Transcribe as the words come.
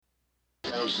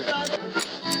Just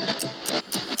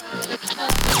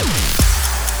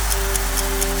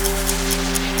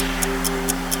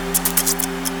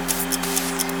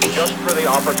for the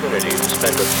opportunity to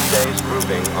spend a few days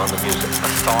grooving on the music. A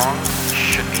song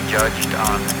should be judged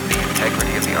on the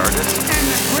integrity of the artist. And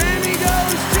the Grammy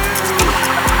goes to...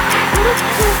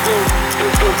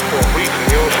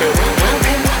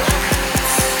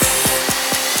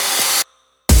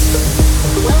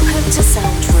 Welcome to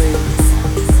Sound Room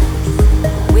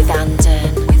with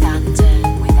Anden.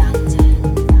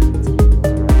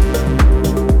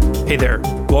 Hey there,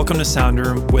 welcome to Sound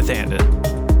Room with Anden.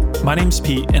 My name's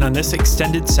Pete, and on this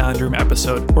extended Sound Room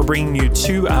episode, we're bringing you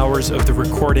 2 hours of the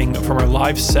recording from our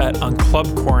live set on Club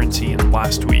Quarantine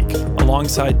last week,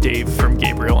 alongside Dave from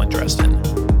Gabriel and Dresden.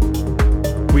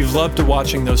 We've loved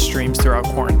watching those streams throughout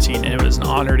quarantine, and it was an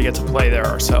honor to get to play there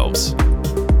ourselves.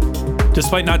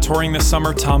 Despite not touring this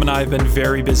summer, Tom and I have been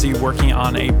very busy working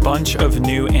on a bunch of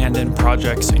new Anden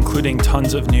projects, including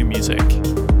tons of new music.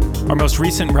 Our most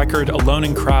recent record, Alone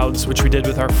in Crowds, which we did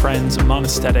with our friends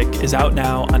Monaesthetic, is out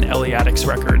now on Eliatics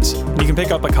Records, and you can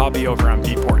pick up a copy over on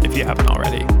Beatport if you haven't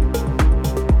already.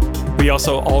 We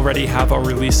also already have our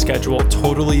release schedule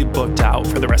totally booked out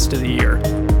for the rest of the year.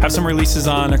 Have some releases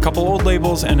on a couple old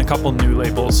labels and a couple new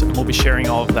labels, and we'll be sharing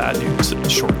all of that news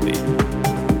shortly.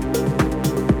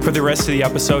 For the rest of the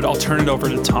episode, I'll turn it over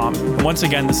to Tom. And once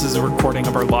again, this is a recording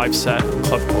of our live set,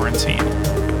 Club Quarantine.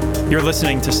 You're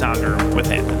listening to Sound Room with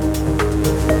Anden.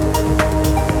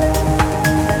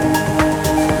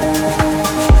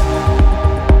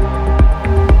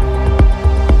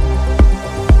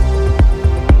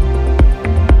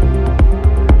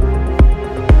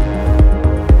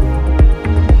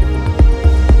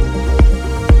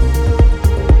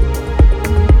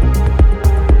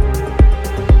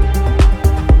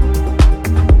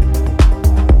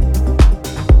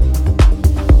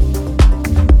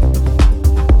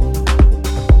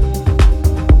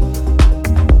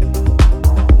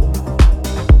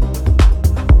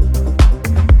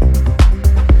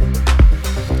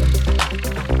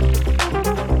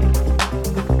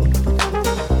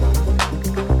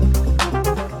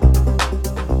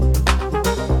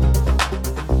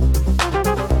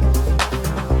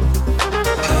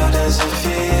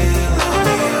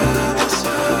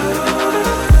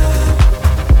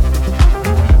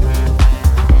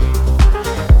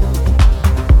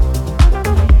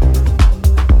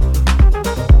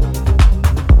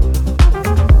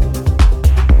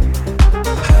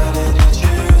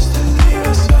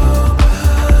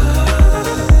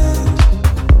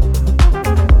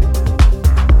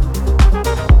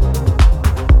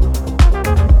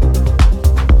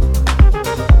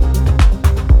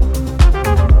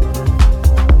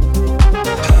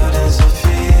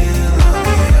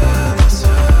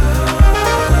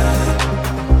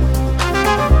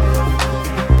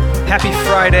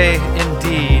 Friday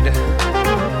indeed.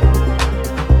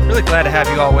 Really glad to have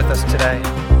you all with us today.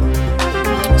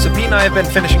 So Pete and I have been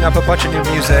finishing up a bunch of new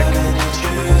music,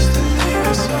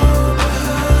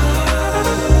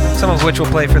 some of which we'll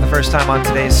play for the first time on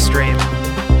today's stream.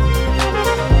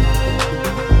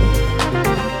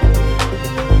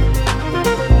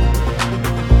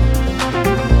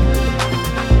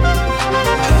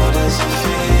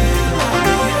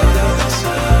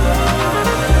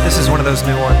 This is one of those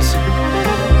new ones.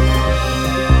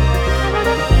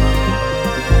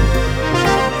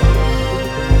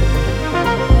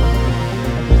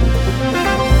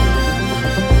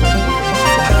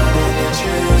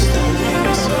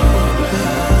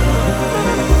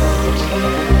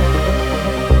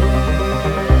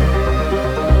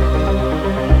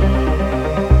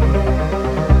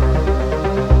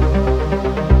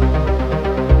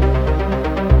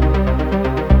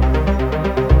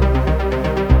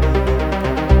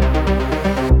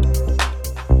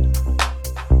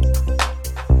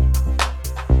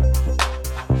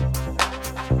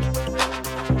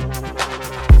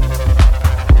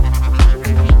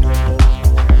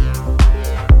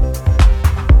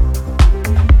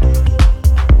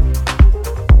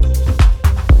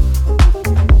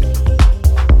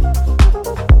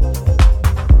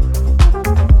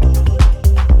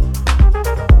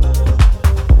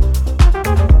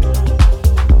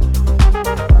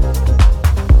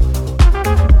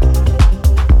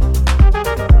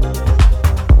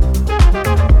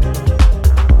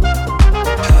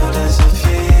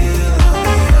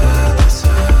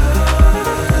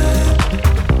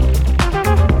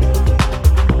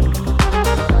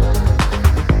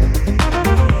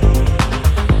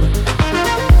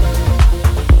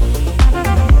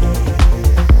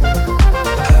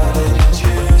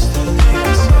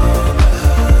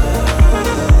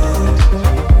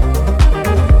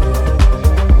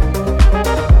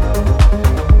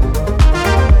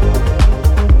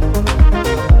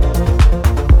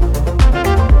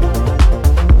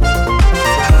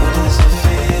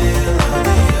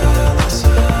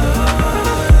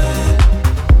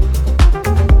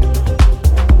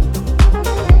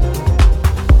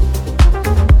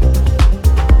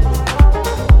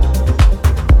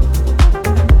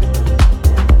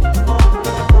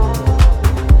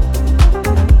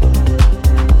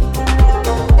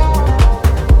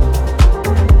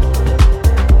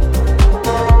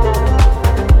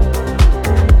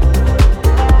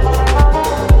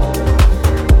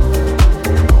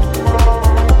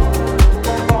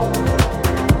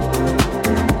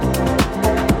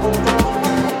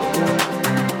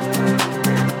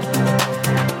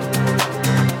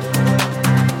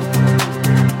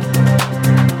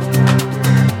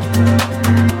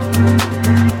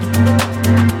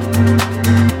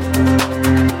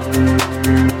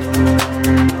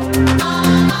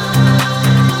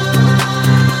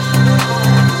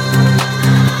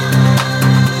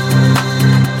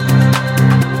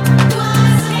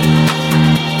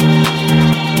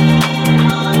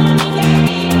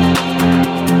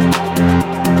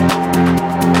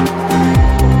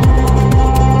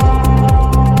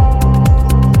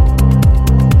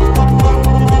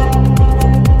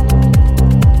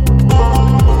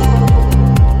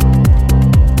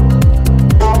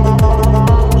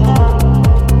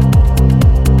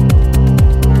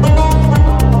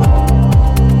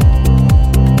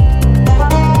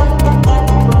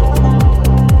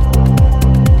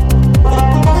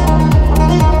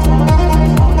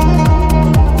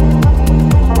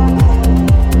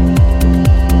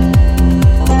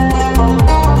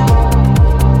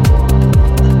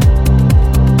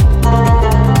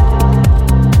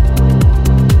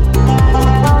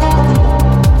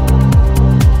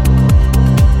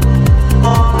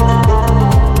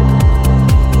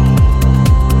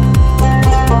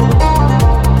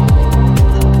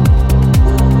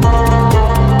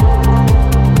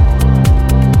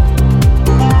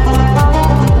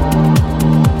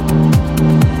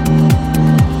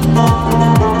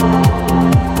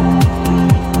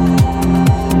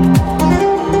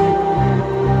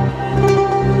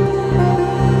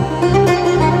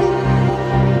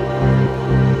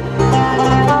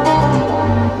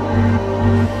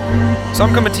 So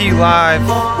I'm coming to you live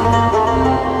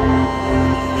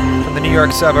from the New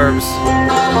York suburbs.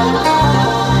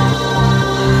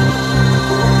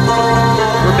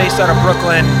 We're based out of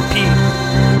Brooklyn. Pete,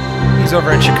 he's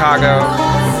over in Chicago.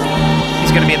 He's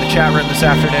going to be in the chat room this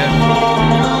afternoon.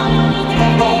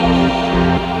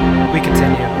 We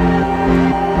continue.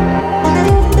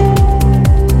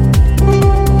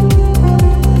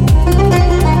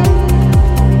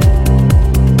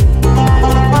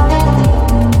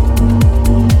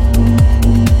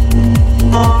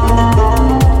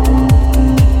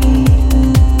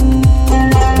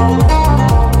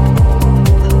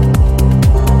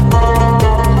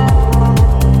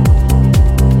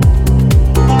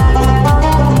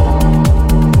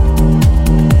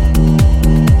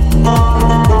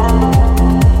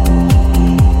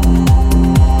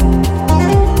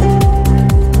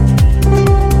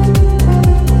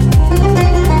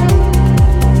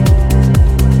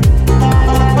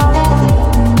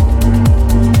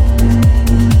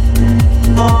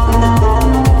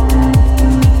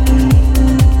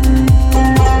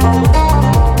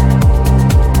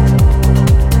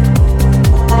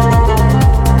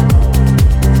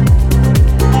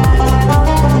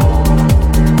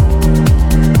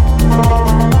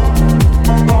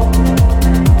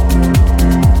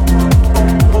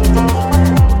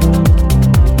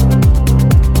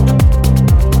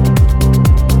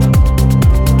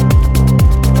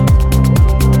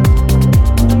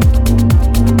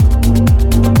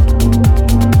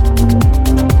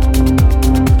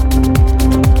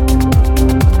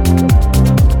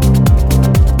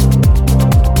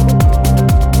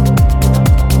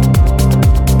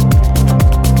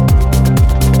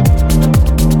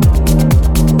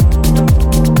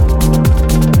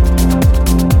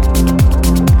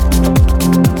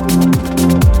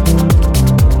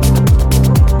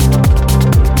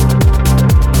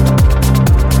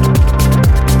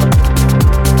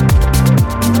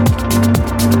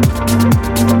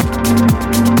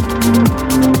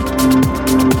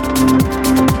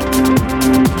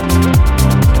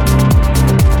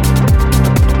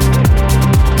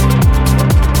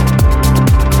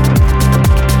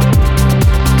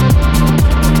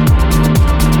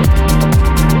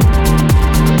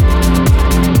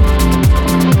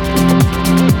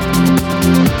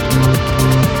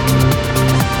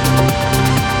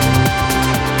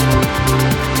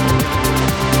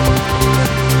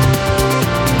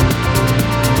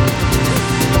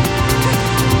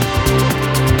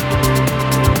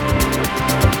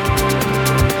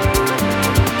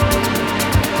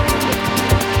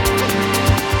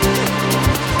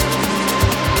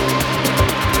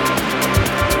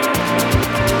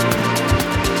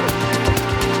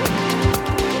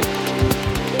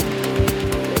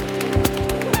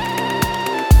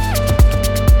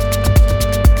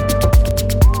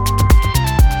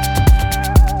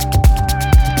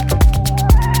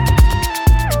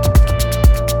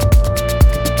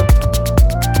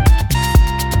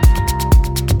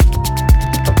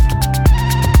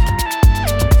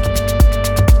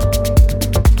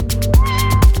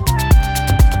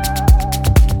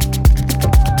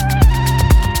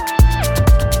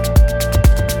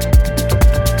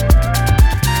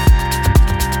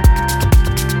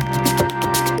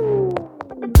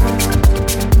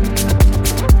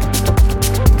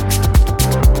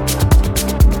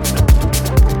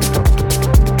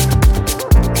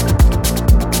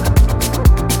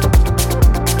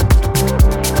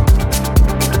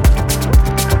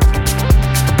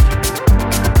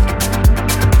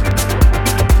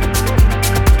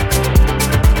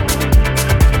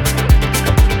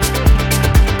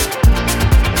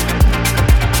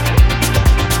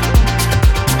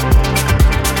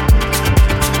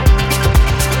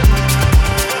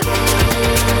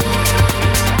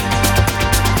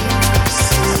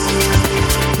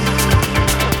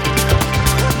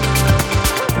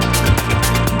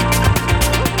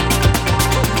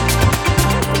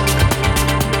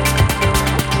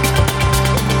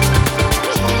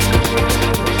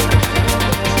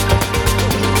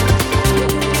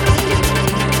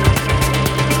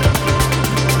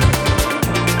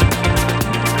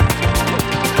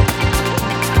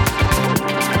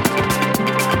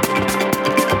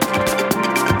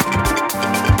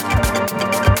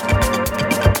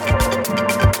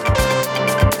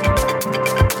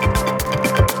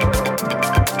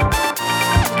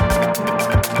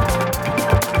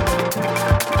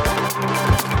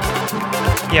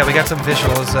 Yeah, we got some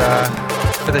visuals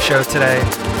for the show today.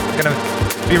 We're gonna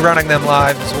be running them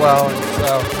live as well,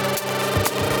 so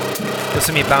you'll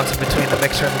see me bouncing between the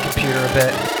mixer and the computer a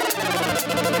bit.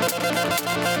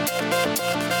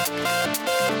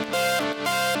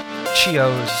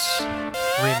 Chios.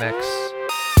 remix.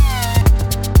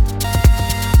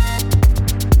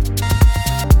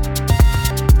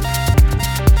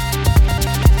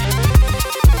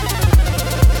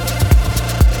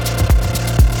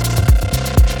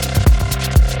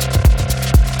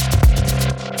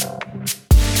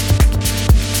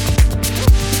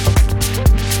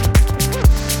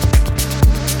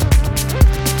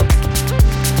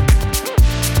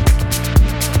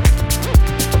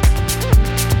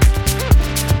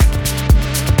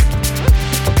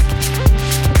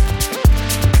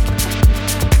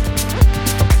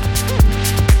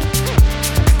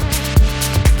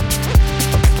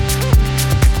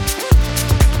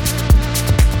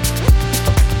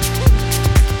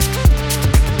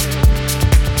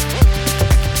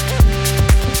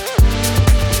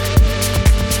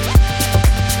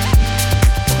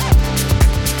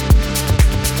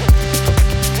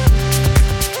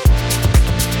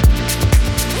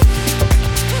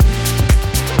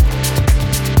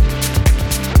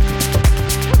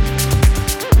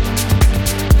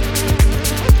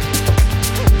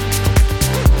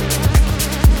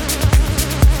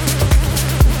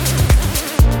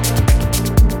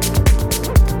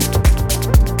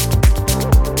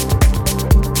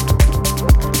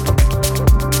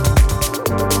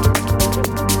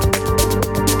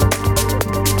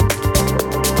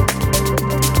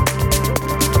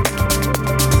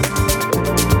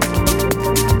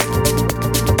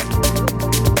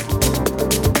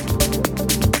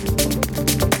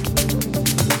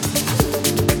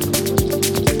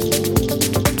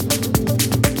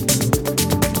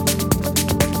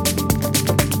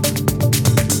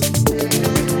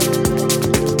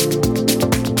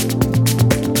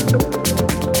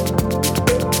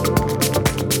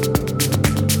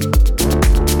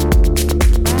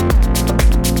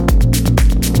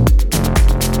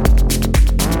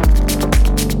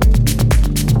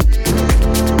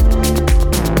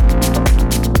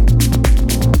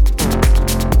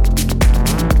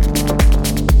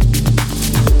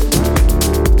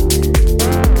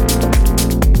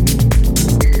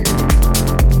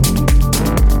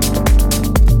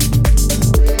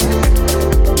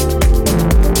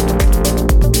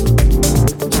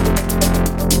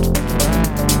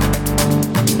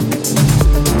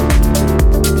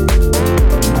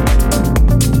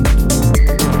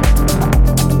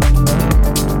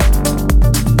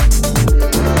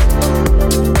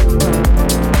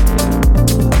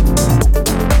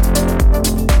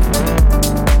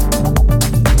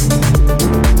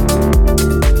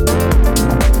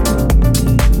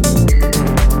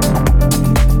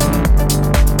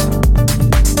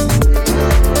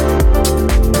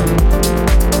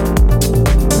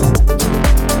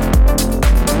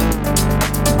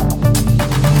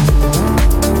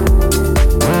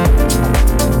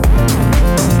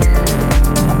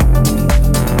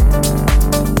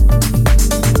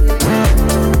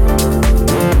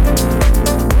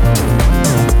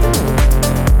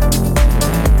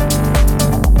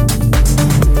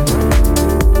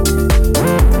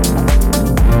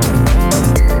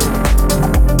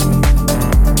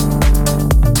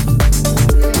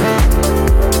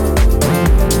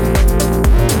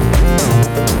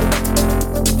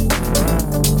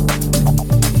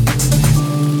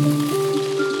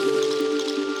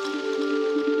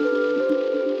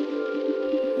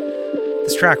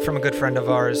 Track from a good friend of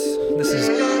ours. This is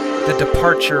the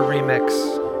Departure remix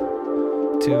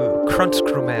to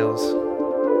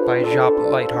Kruntskrumels by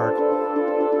Jaap Lightheart.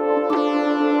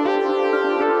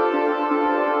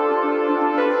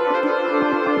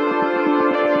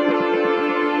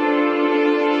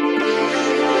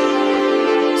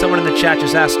 Someone in the chat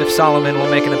just asked if Solomon will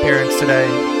make an appearance today.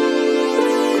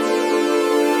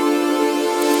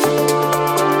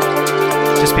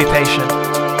 Just be patient.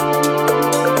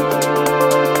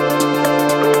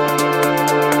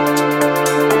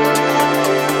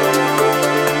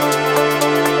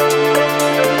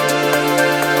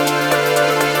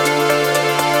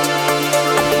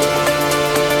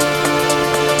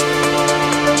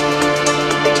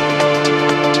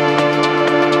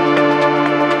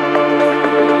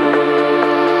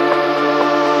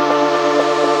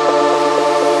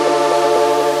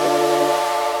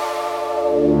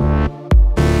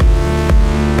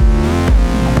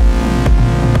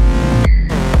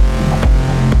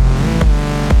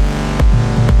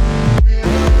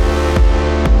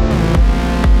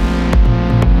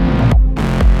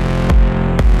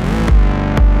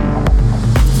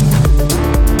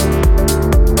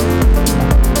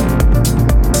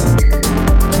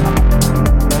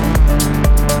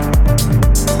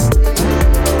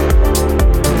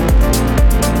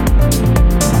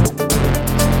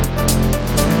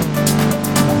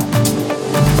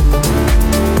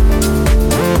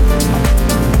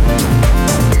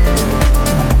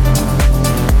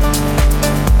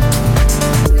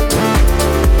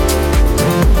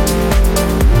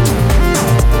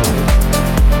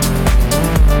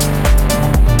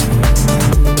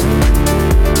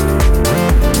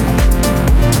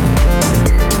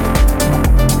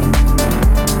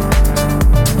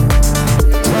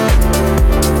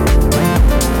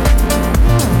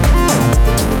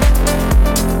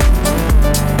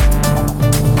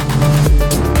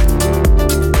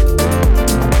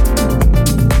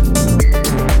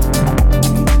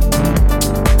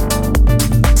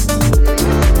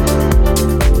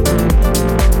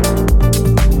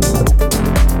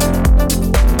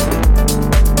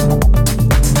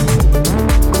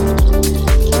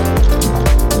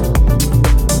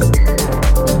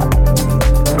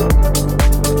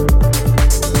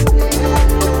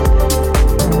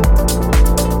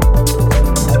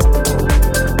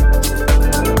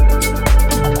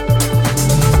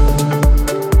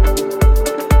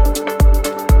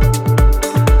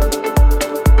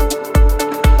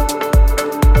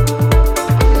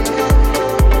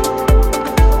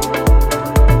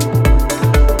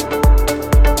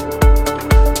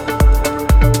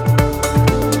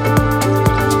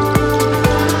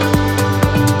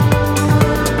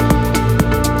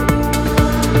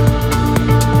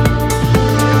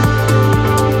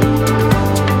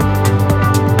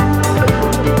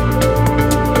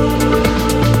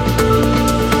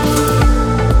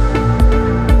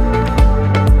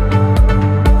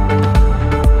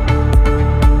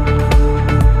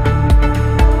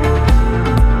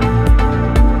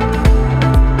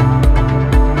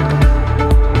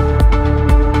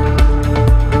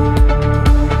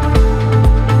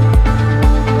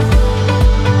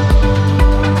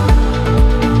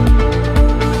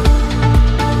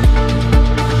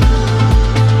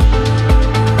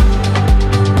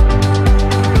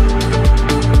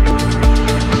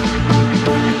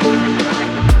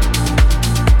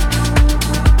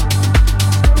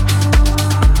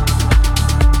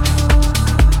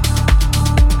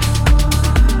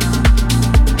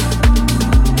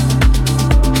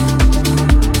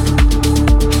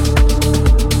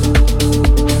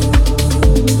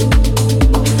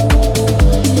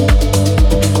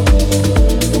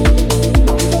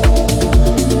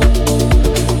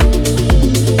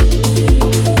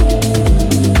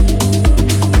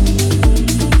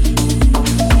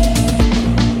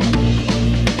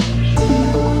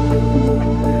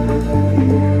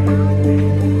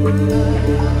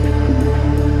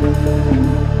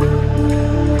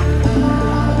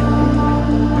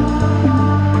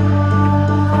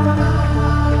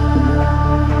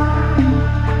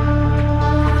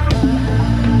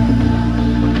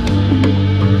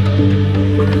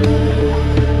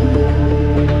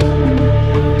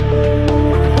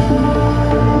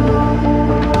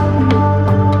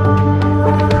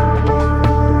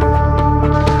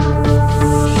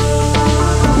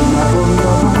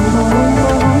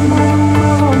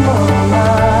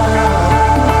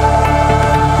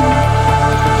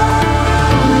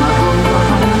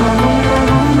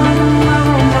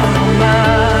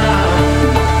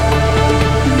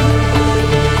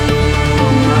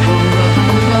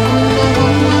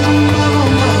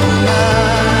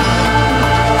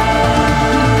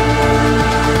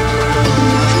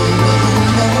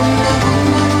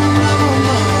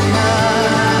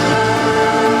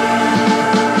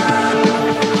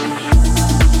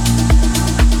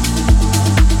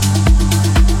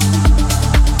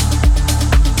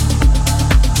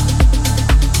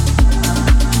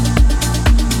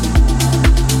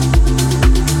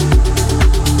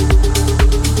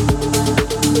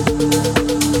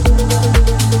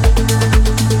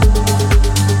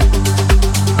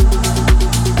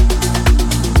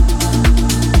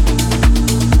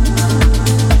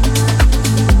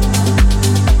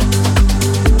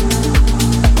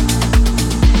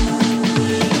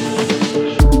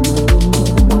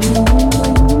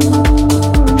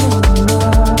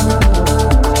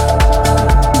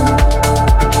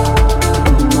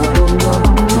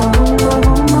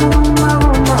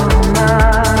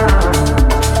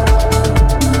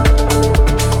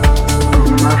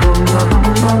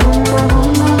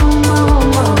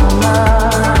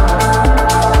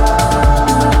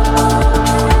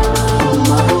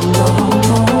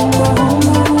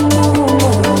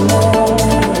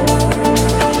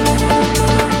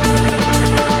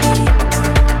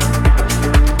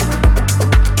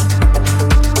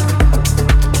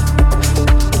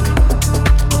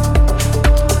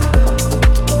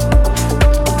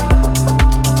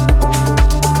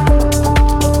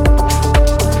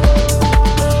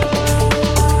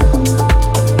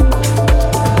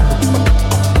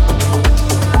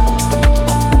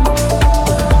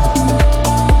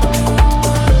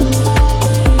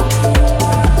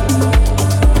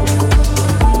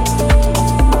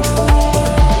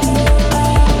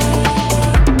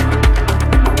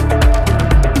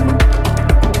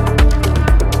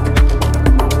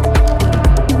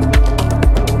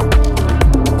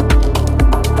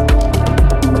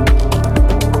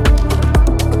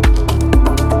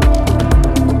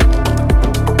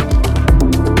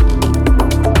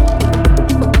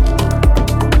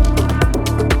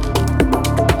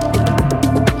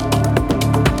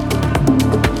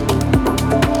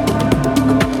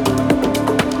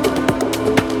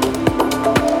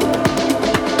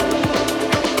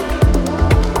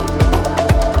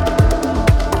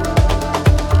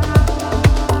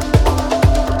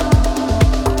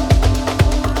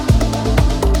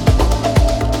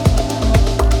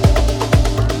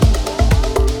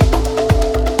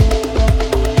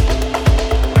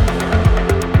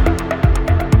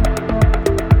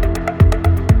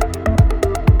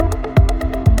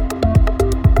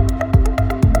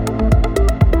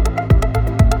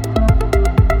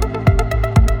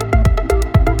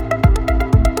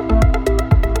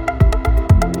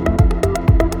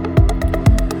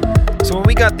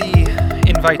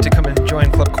 invite to come and join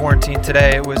Club Quarantine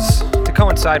today. It was to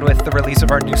coincide with the release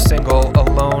of our new single,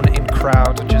 Alone in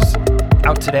Crowds, which is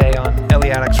out today on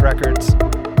Eliadex Records.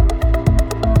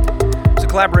 It's a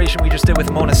collaboration we just did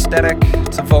with Monastetic.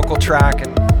 It's a vocal track,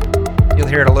 and you'll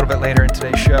hear it a little bit later in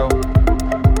today's show.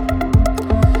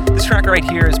 This track right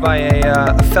here is by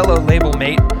a fellow label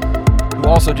mate who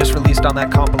also just released on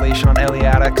that compilation on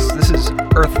Eliadex. This is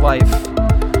Earth Life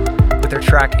with their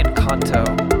track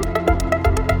Encanto.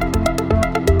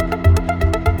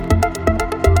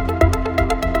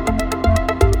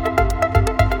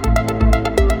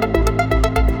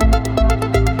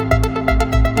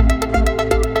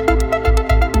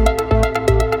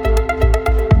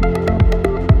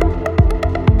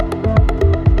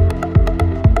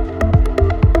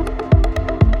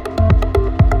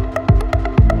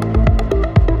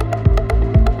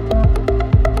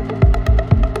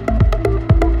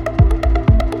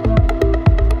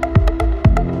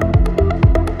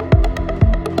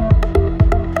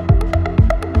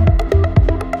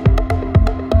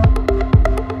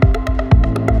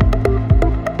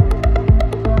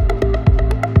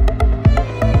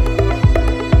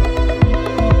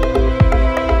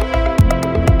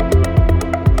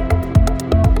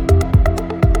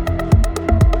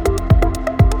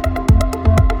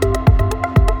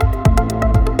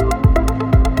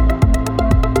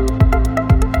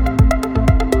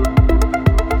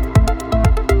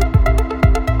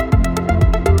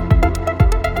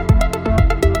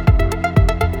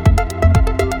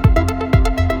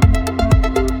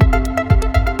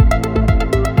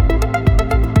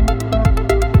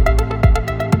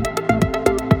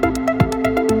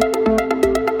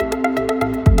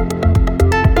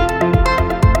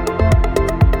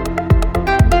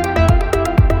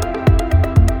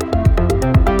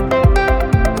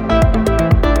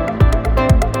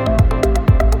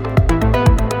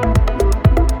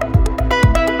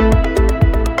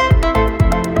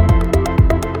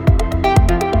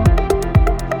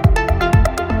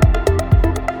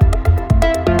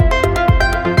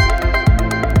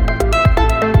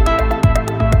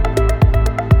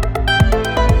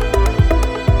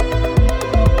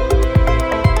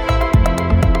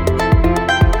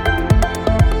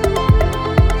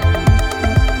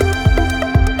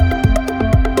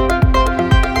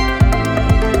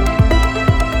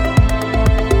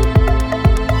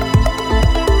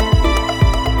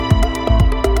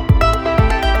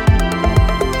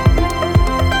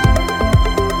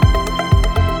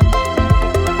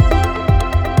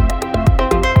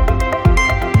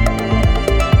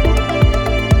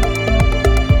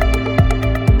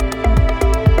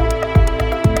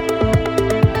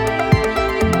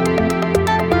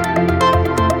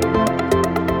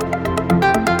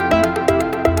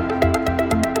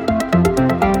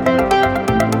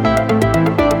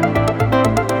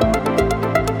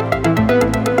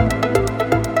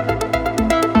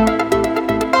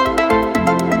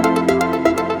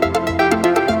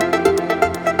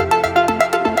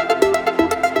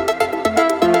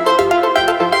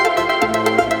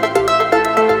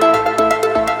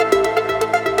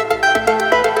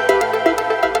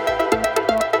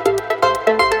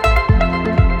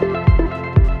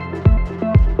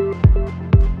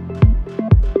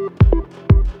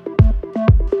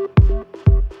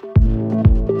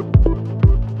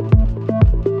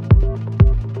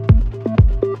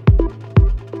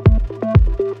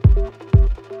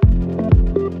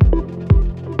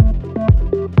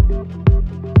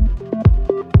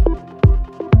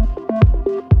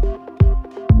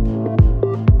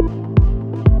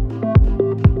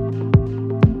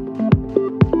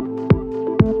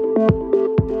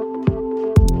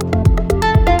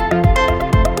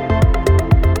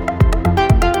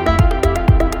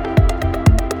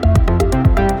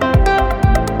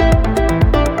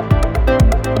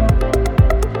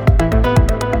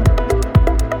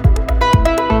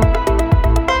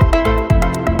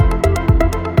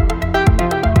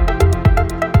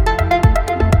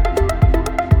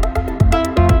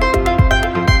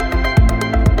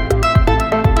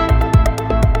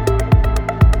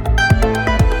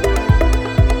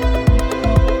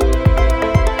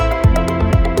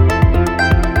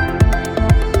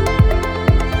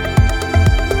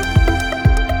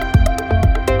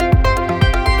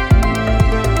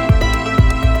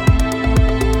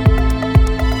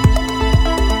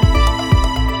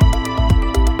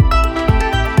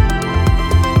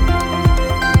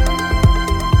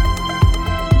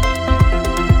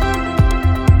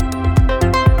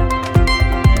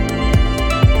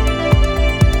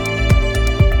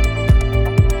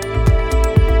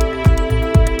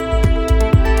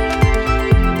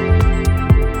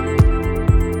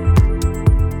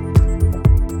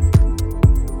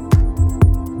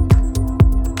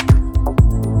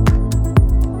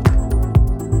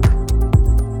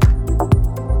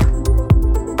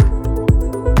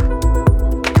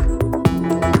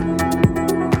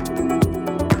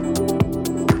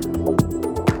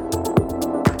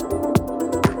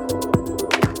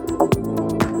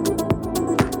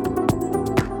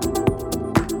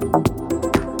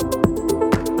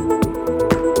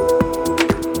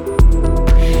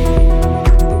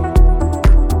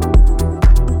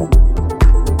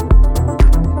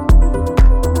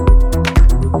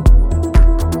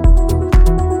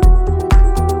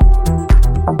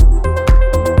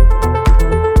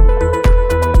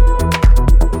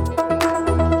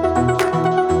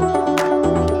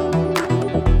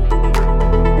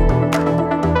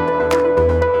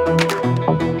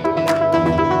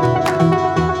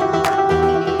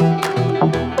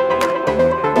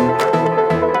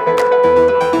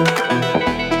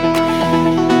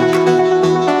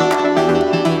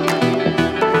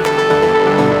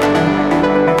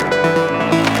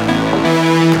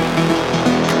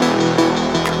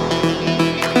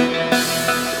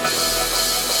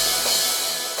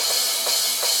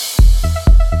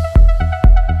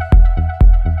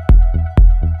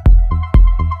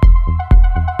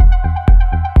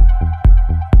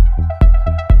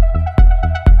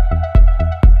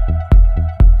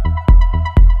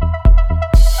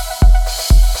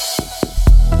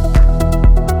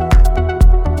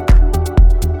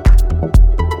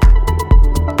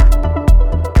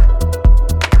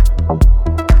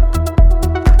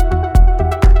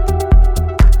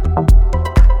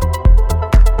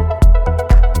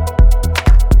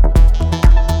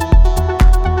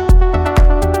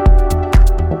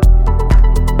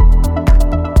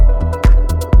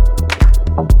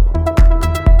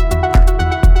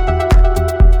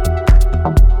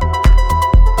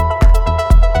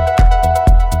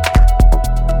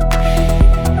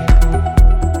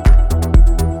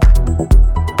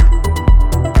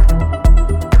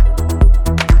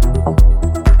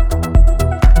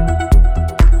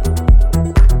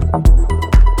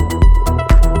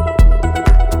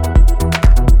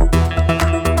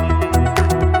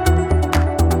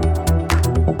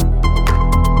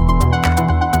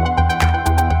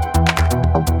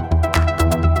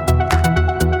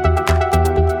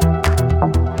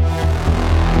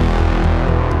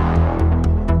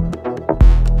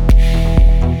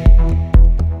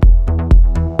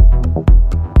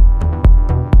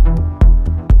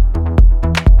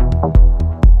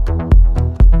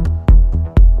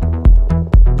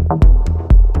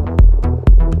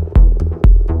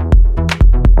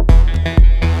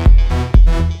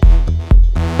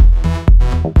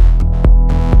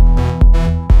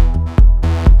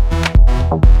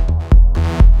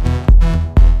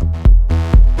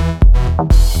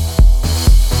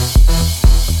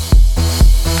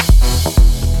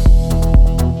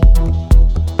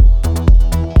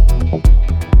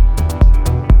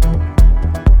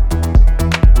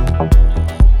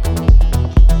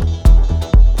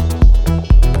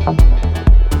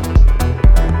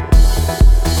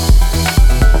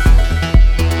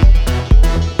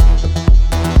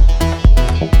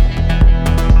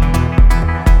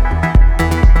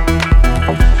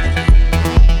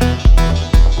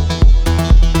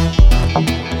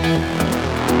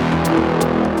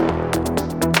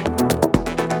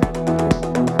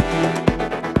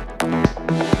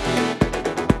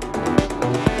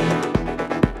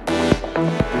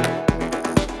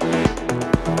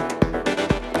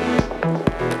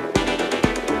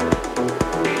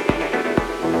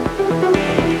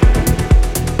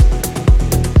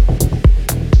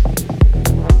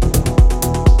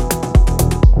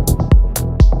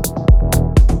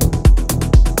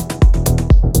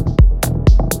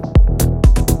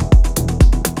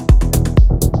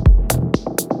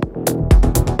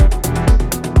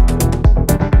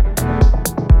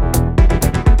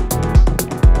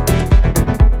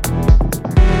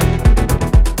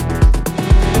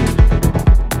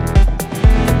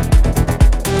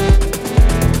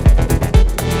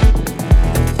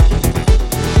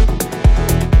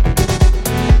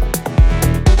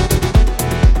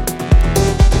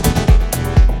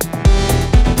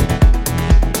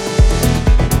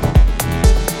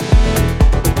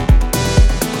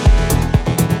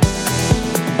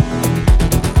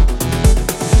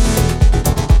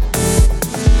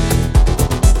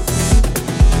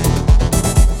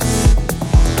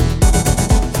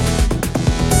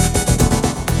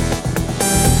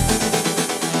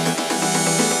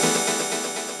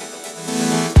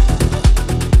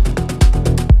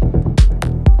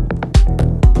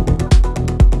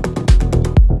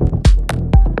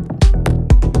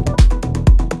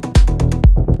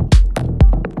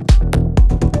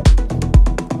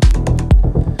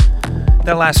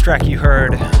 last track you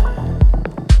heard,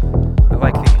 I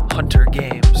like the Hunter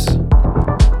Games.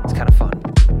 It's kind of fun.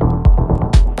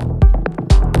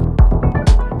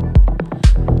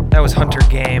 That was Hunter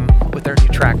Game with their new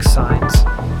track Signs.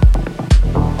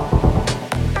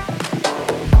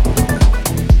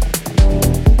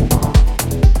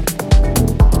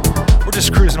 We're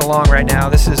just cruising along right now.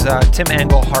 This is Tim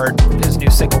Engelhart with his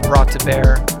new single Brought to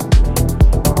Bear.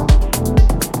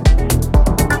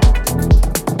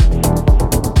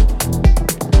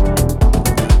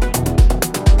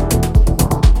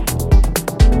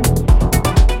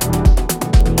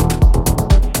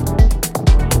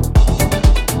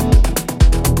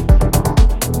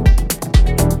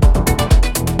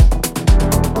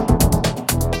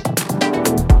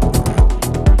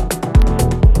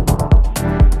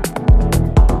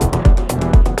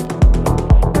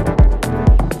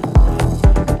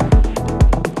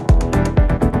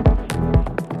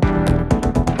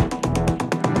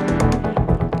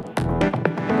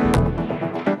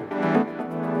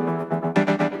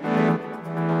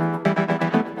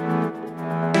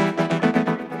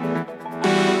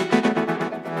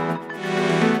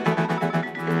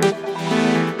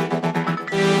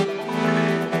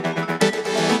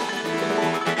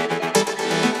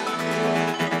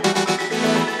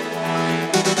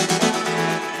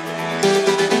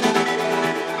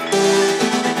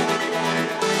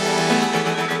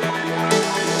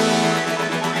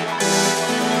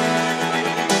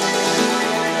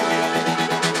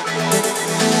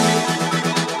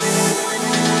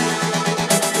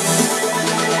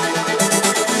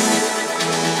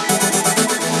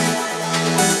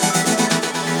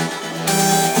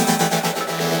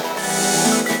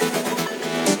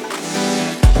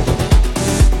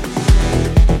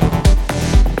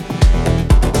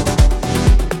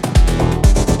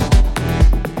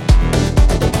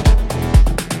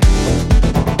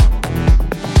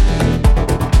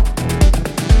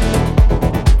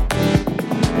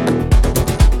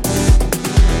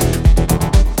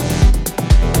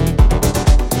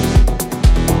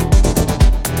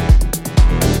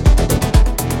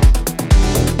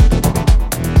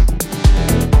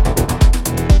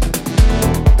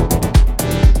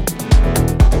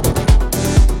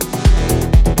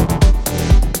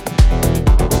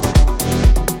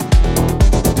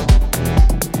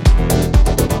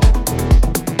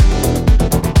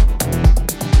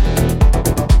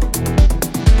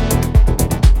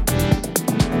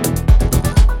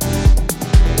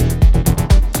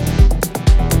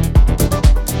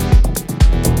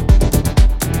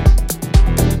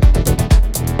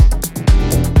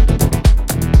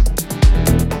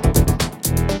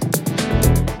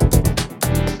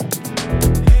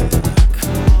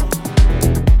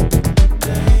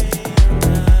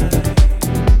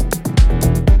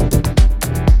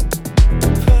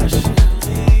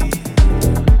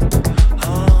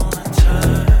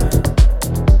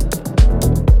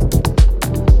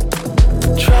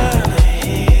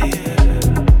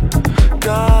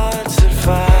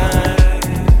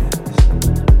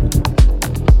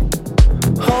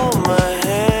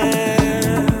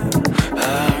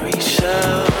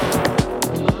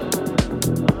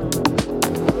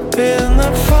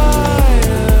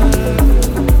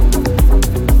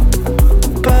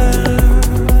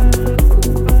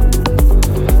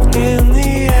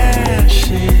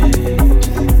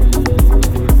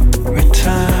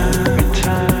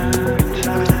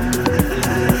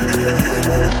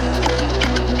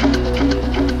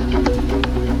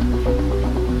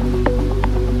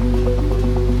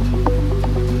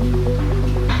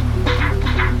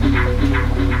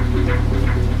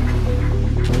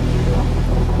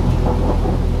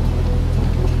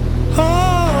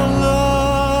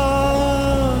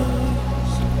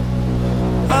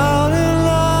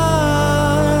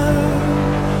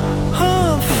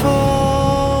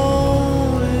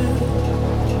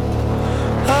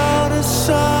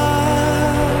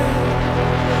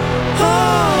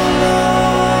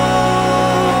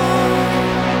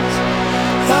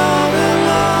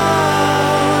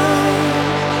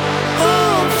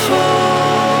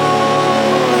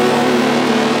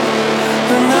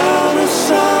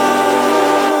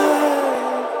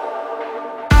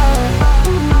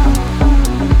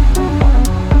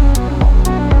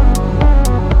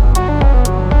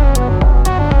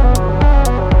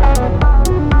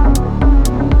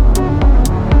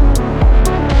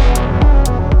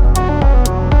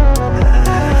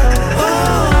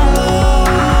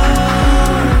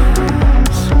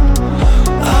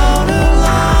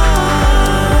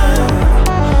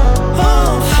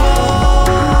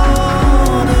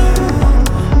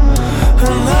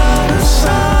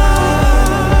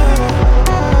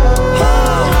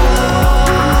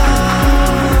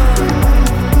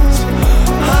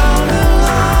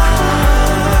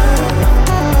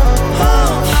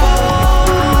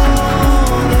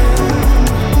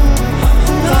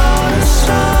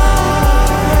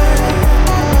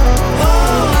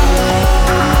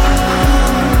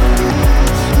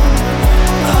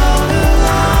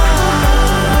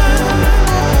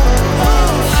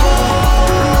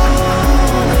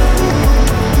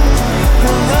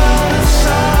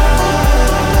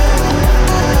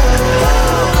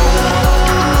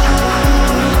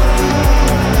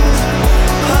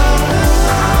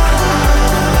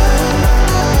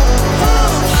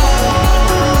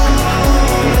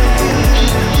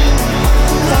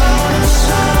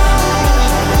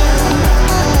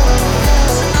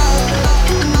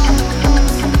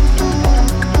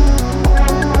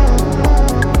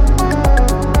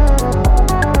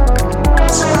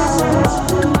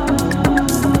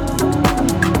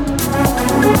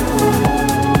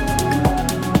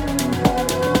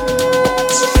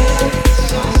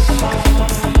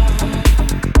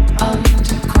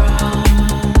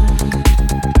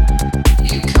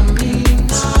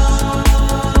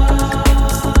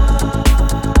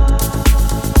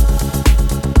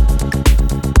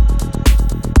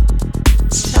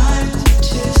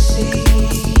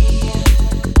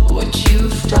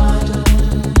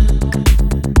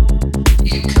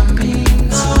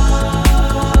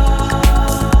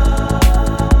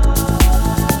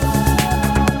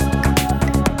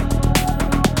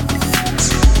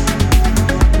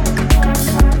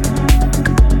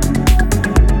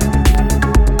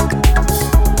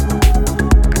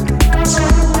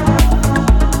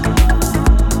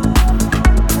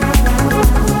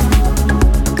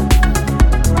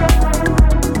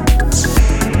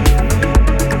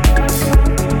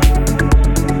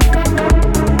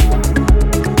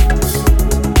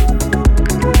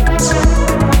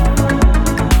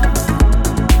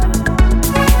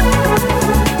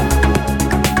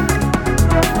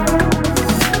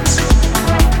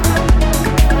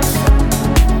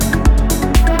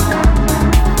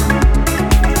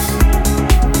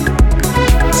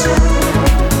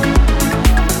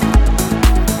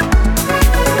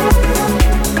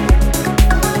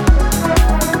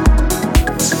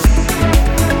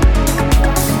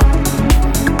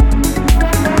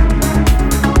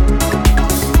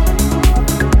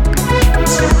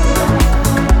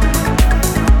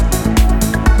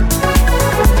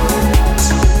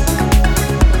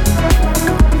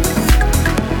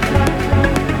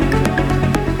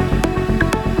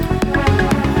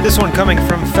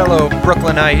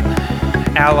 Brooklynite,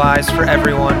 Allies for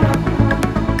Everyone.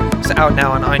 It's out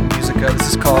now on iMusica. This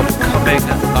is called Coming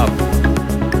Up.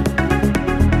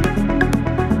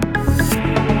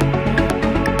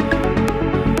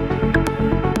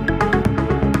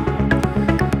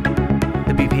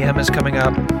 The BPM is coming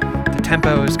up. The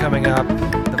tempo is coming up.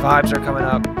 The vibes are coming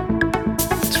up.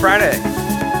 It's Friday.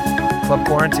 Club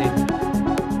Quarantine.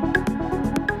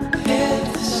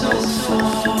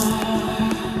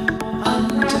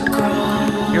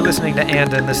 You're listening to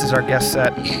Andon. This is our guest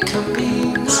set.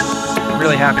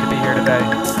 Really happy to be here today.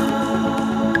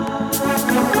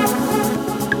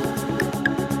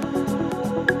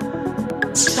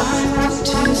 Time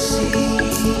to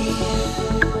see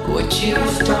what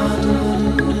you've done.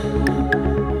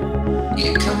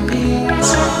 You can be wrong.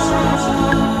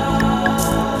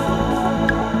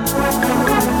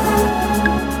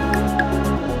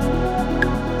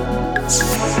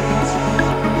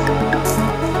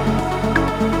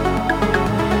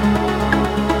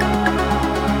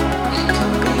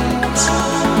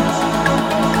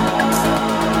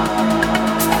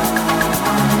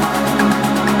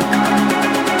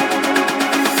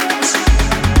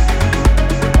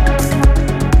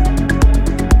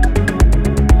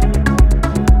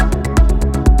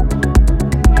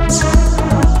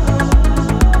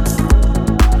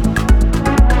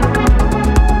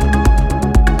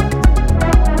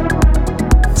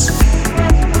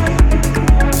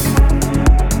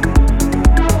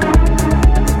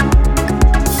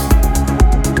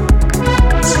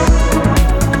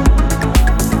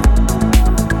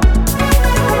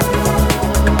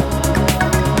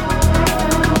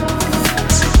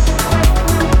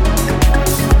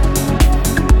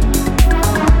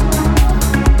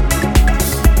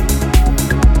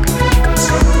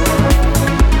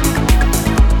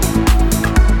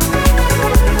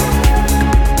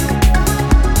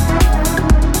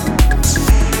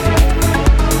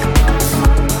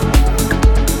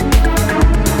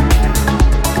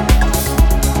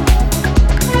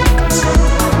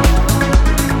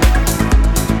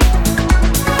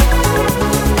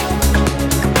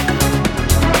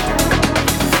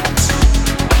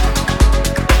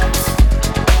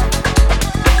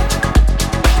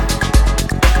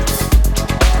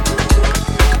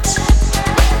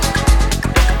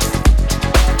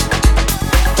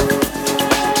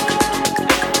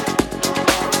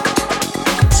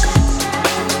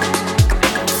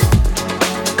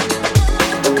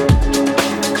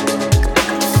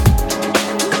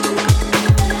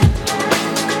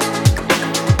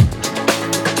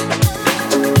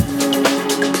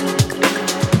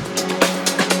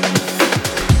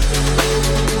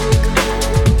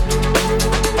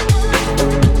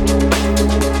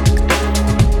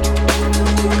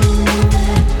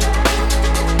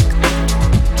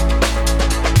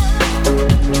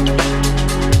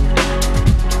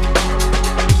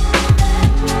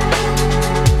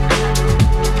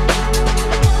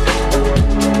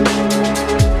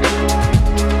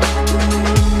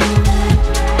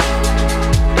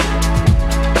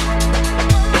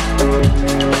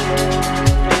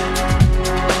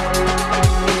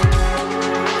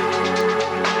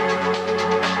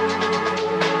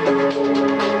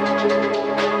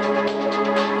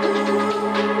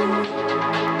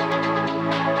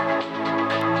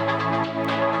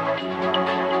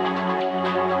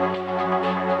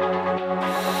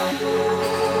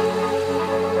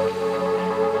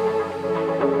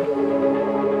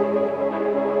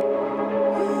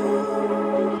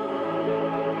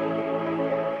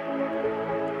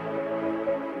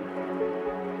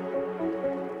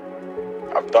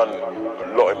 I've done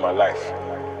a lot in my life.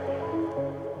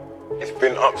 It's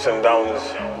been ups and downs.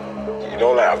 You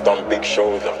know, like I've done big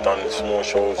shows, I've done small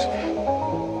shows.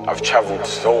 I've traveled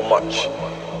so much.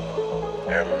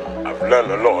 I've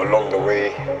learned a lot along the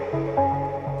way.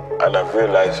 And I've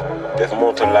realized there's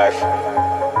more to life.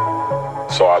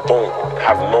 So I don't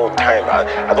have no time.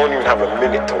 I don't even have a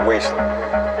minute to waste.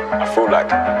 I feel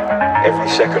like every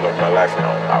second of my life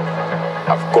now,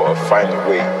 I've got to find a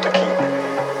way to keep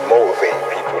motivating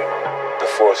people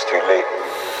before it's too late.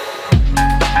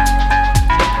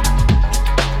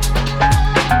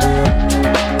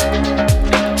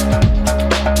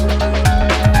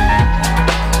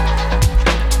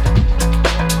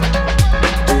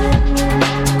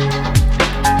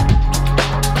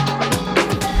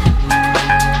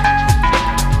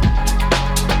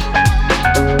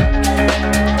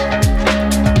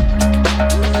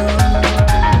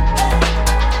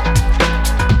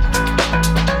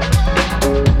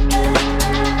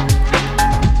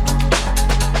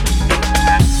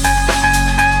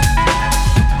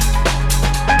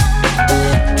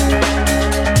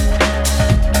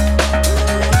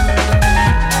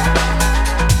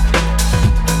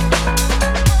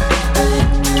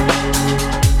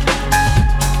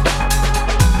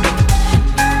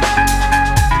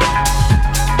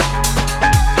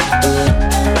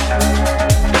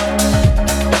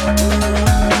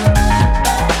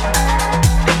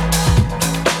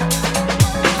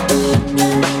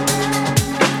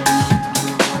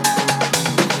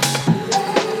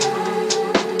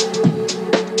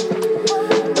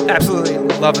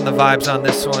 Loving the vibes on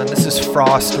this one. This is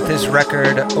Frost with his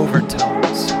record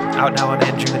Overtones, out now on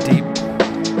Anjuna Deep.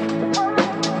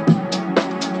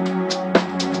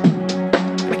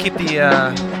 Gonna keep the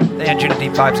Anjuna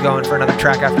Deep vibes going for another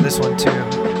track after this one too.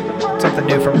 Something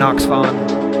new from Nox Vaughn.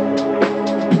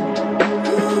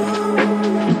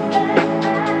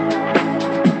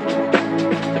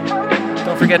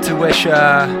 Don't forget to wish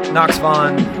Nox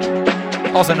Vaughn,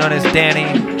 also known as Danny,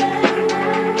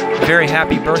 a very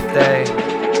happy birthday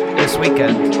this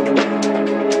weekend.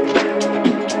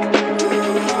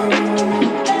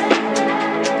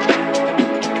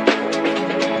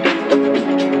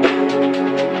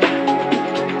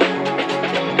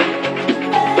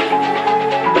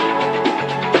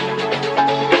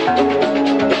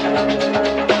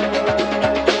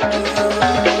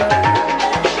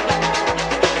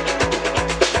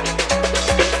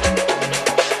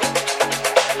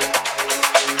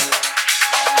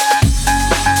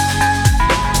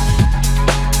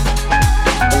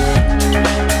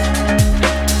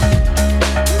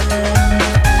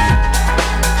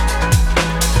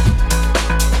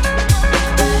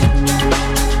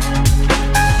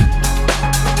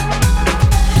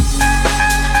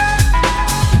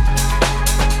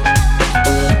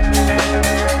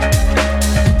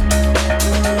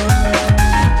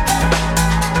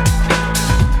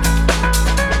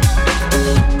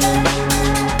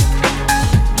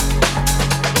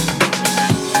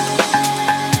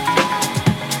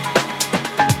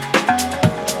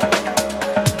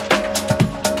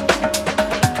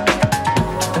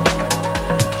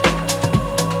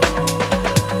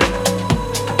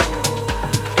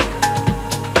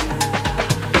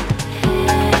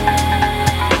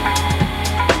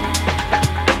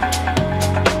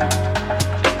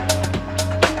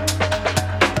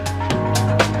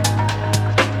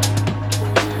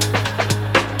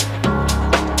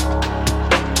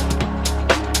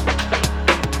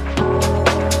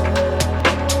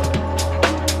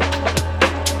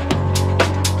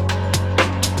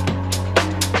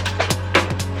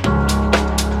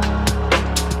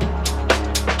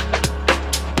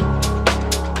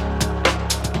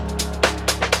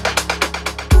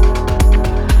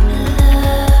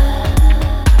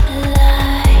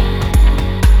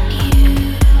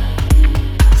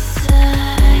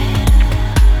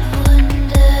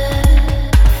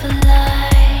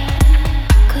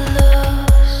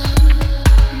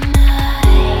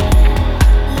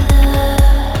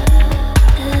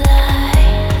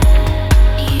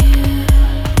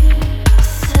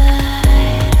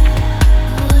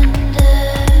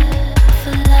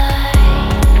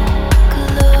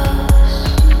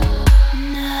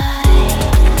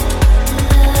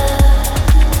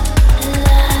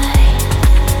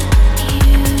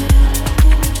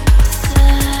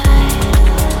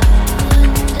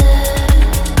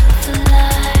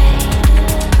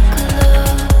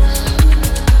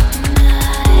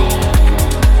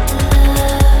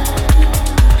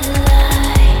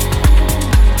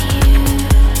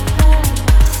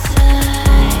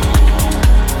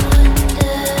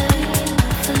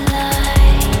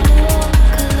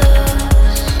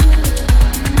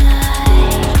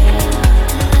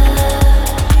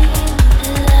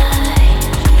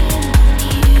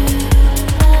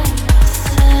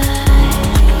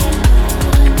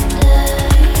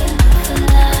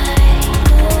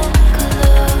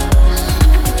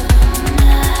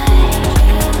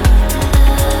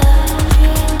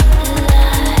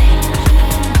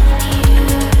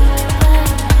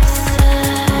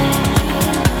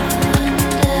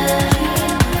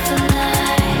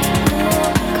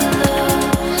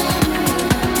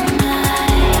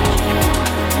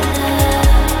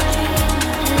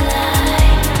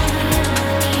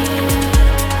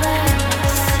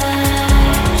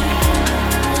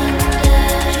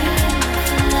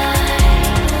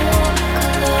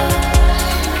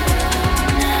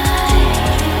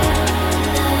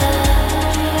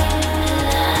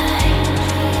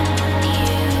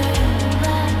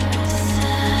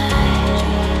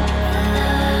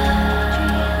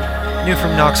 New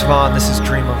from Nox Vaughn, this is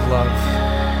Dream of Love.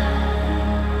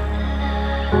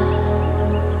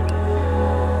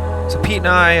 So Pete and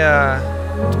I,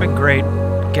 it's been great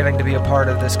getting to be a part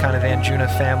of this kind of Anjuna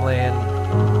family, and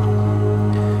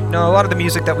you know, a lot of the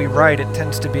music that we write, it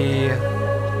tends to be, you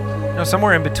know,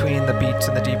 somewhere in between the beats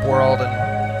and the deep world, and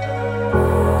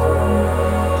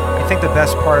I think the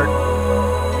best part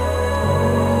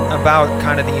about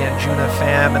kind of the Anjuna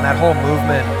fam and that whole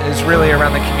movement is really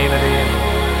around the community.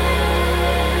 And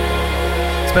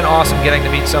it's been awesome getting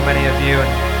to meet so many of you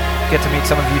and get to meet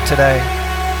some of you today.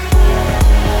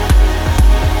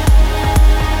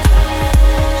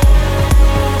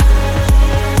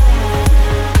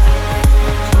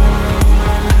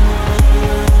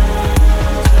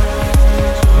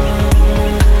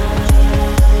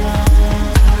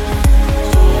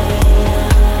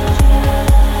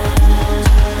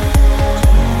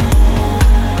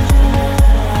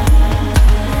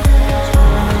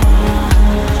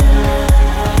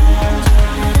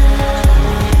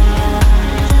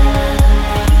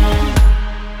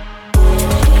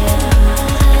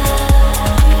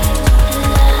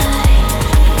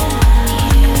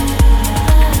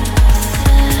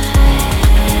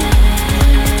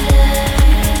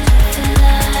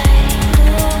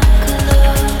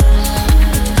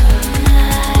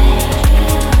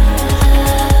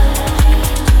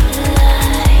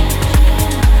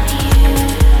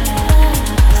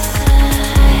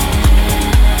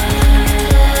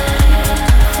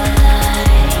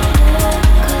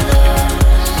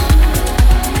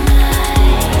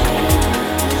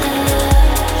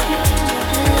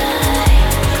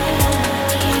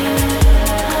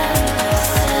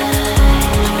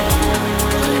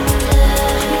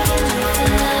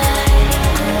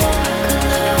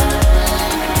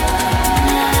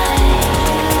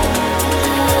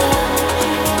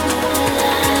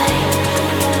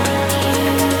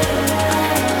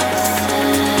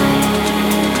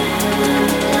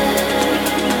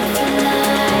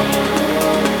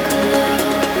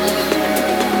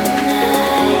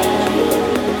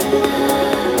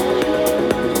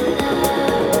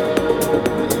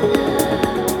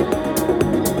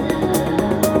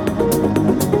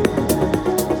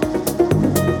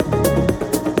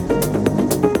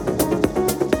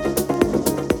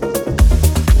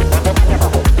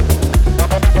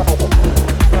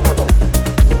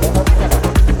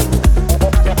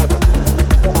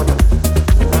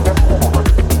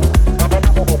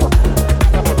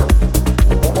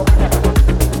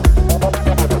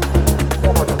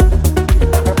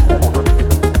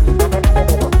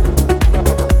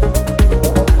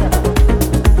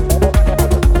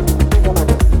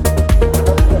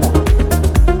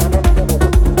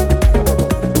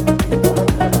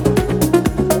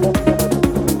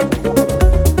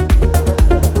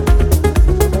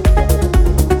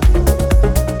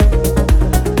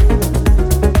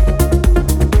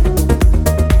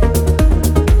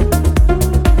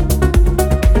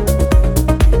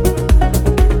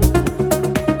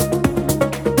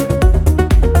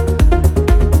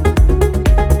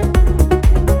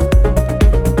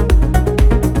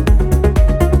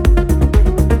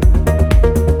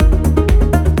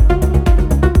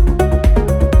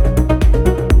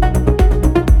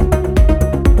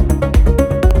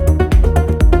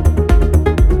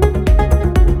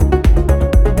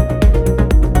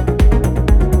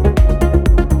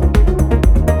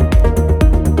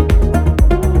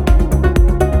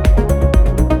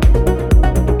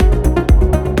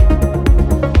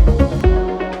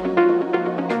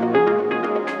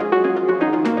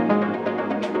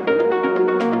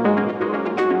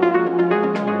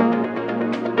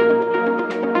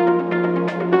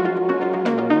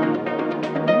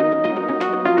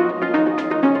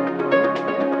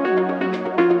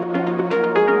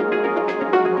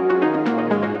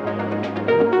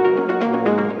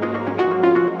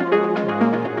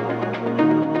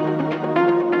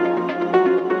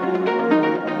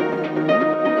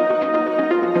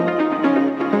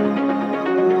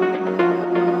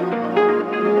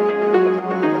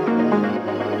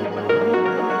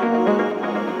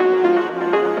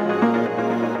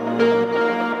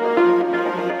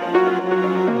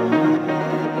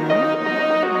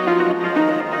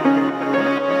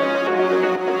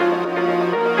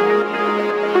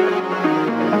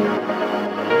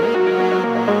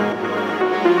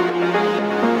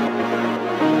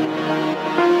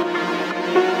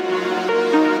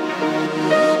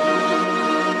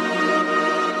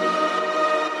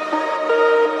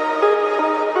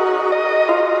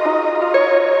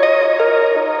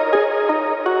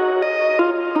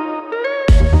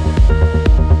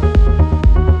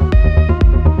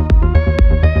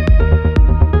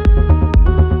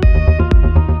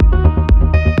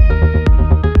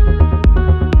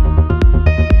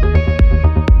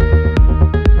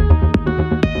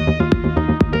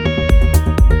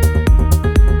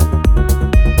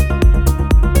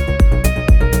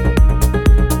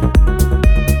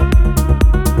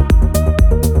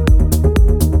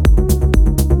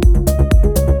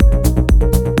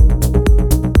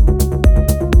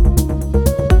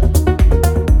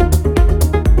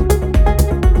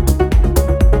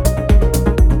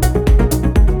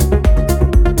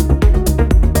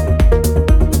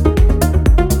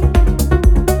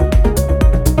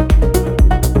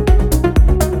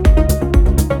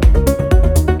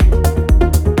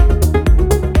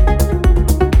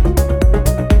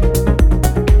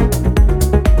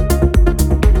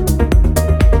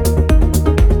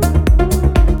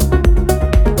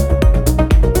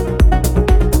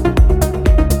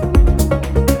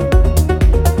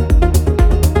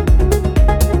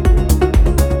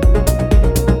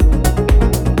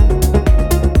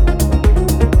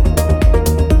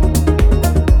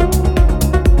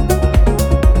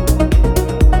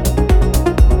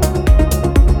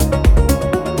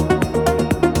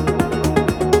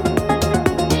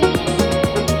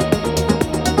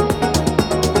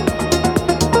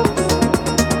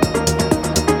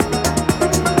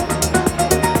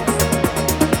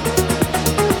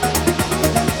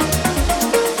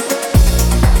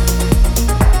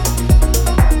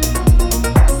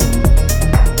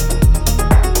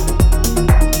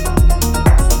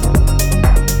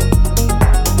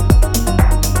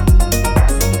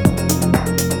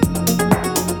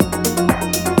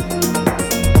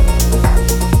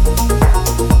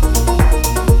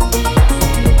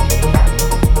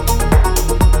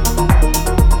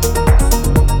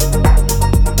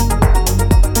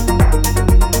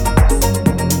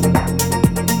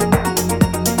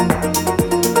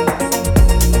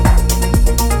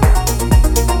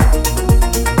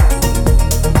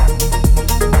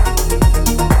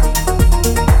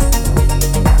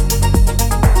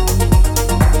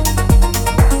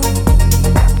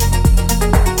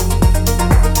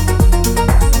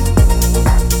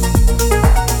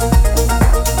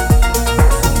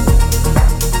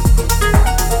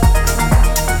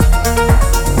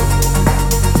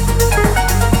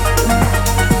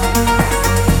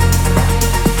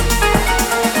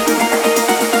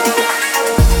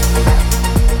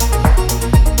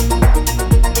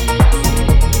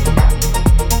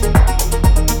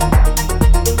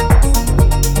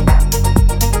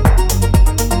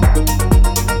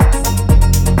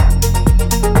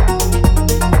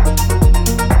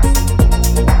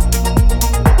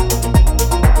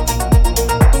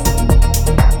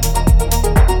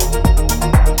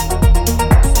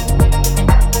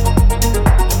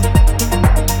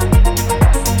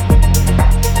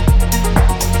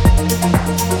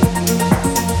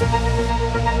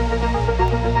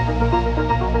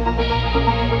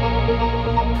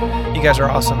 You guys are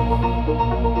awesome.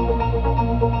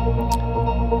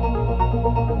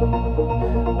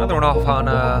 Another one off on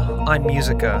Ein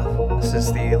Musica. This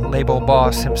is the label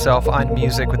boss himself, Ein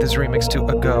Music, with his remix to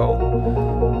Ago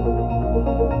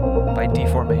by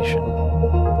Deformation.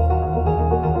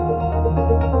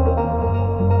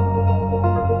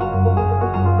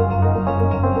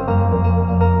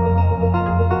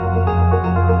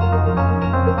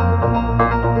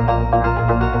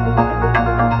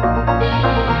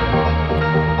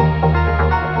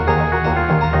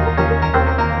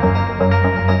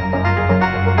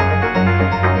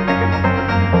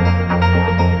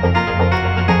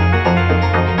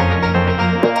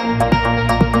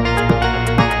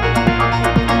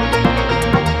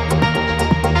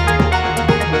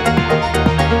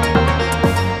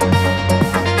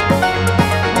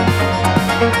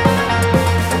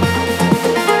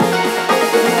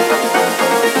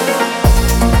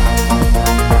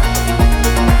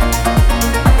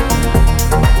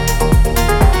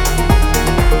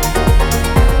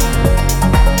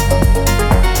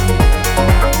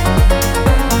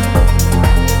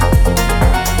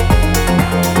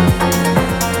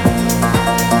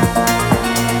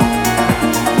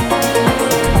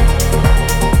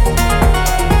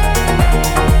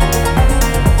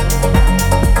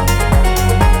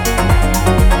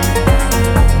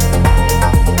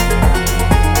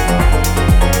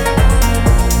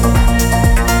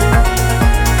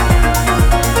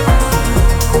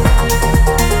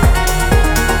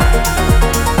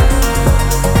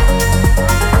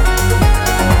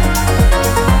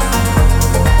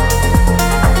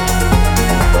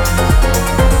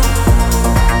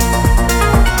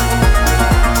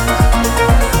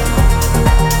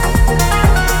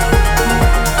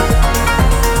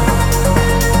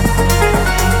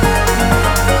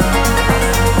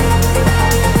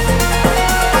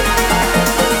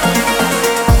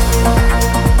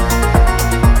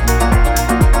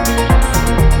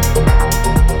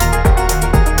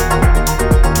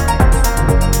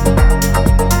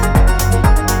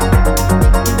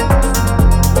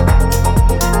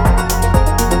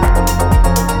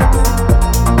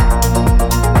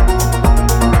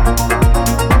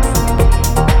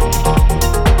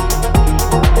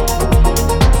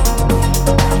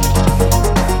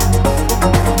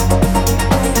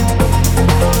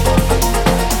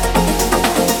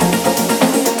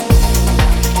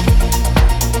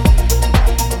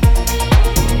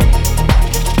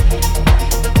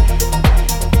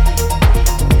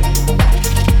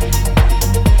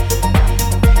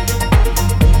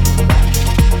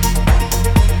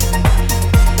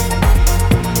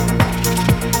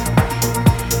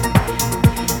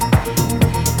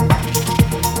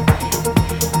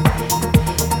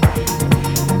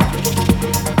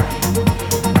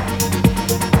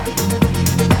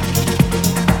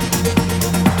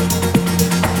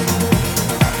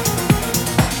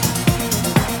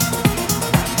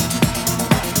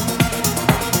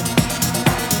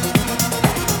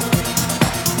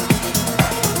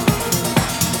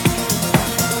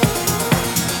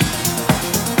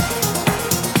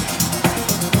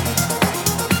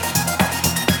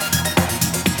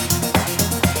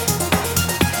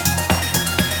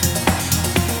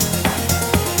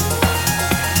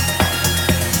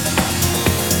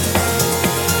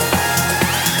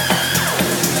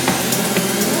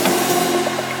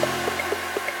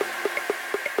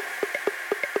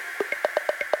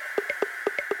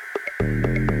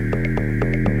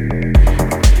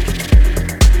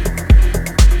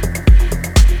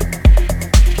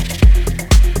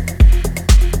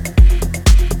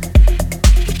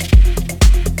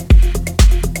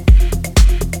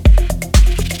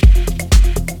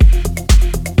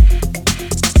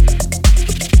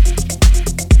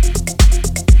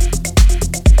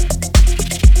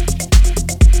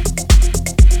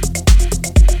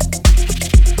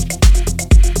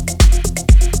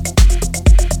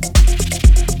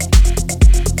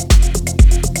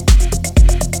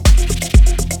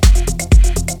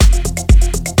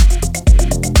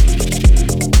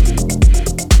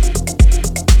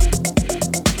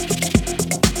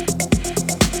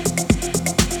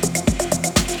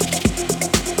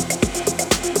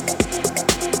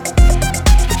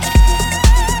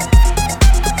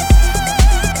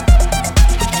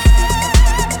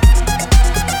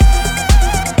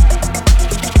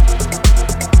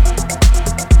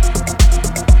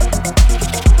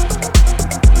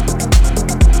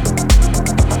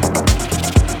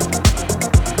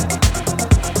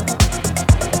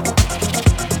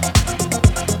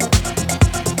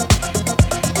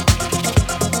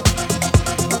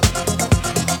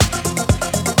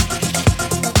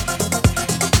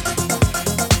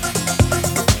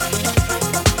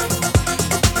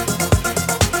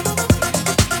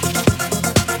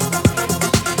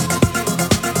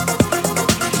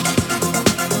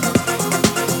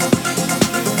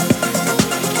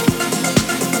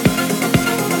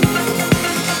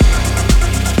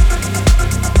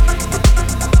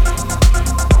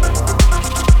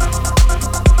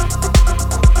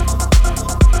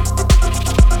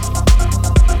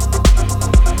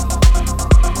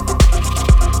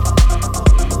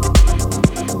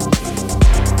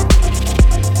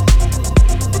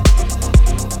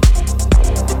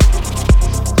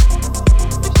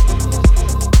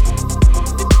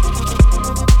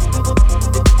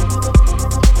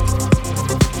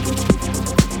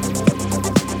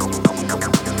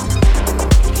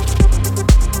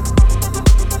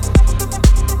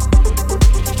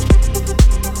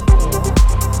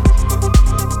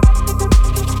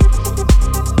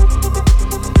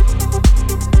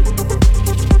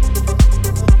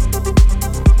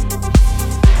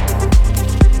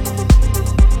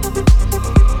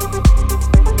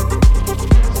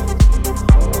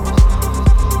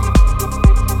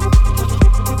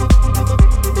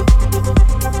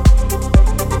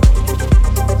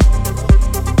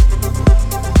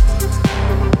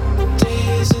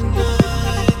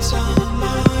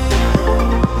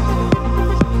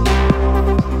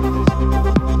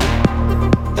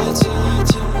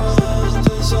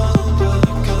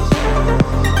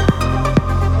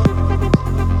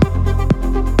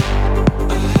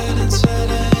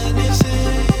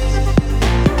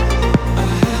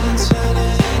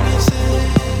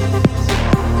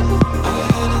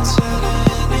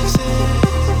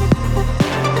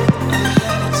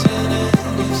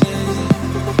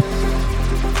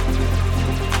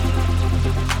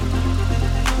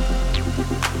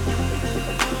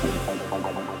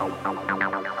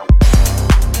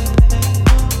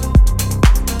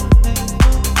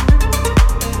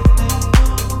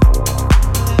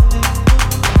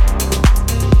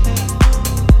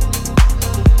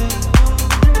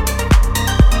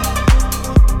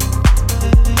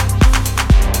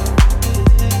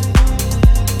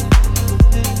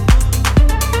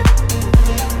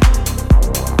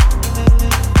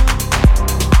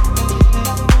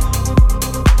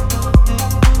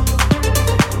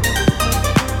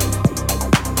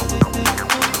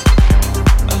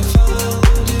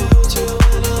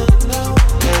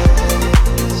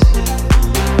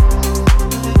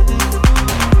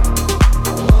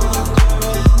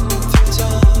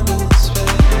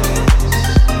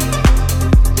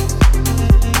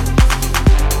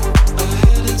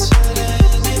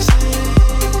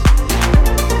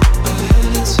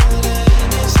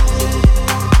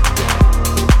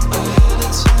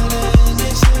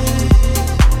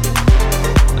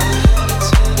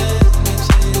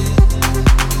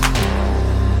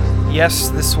 Yes,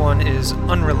 this one is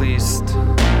unreleased.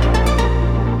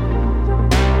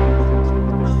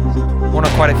 One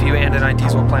of quite a few And the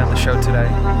 90s we'll play on the show today.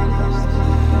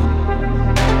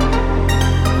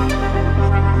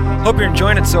 Hope you're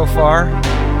enjoying it so far.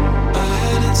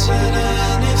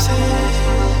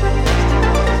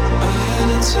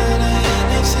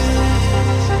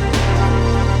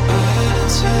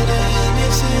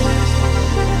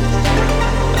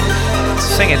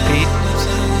 Sing it, Pete.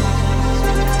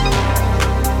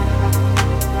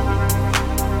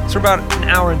 So we're about an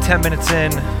hour and 10 minutes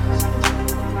in.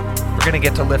 We're gonna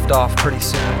get to lift off pretty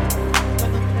soon.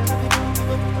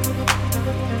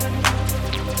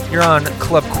 You're on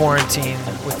Club Quarantine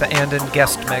with the Andon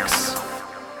guest mix.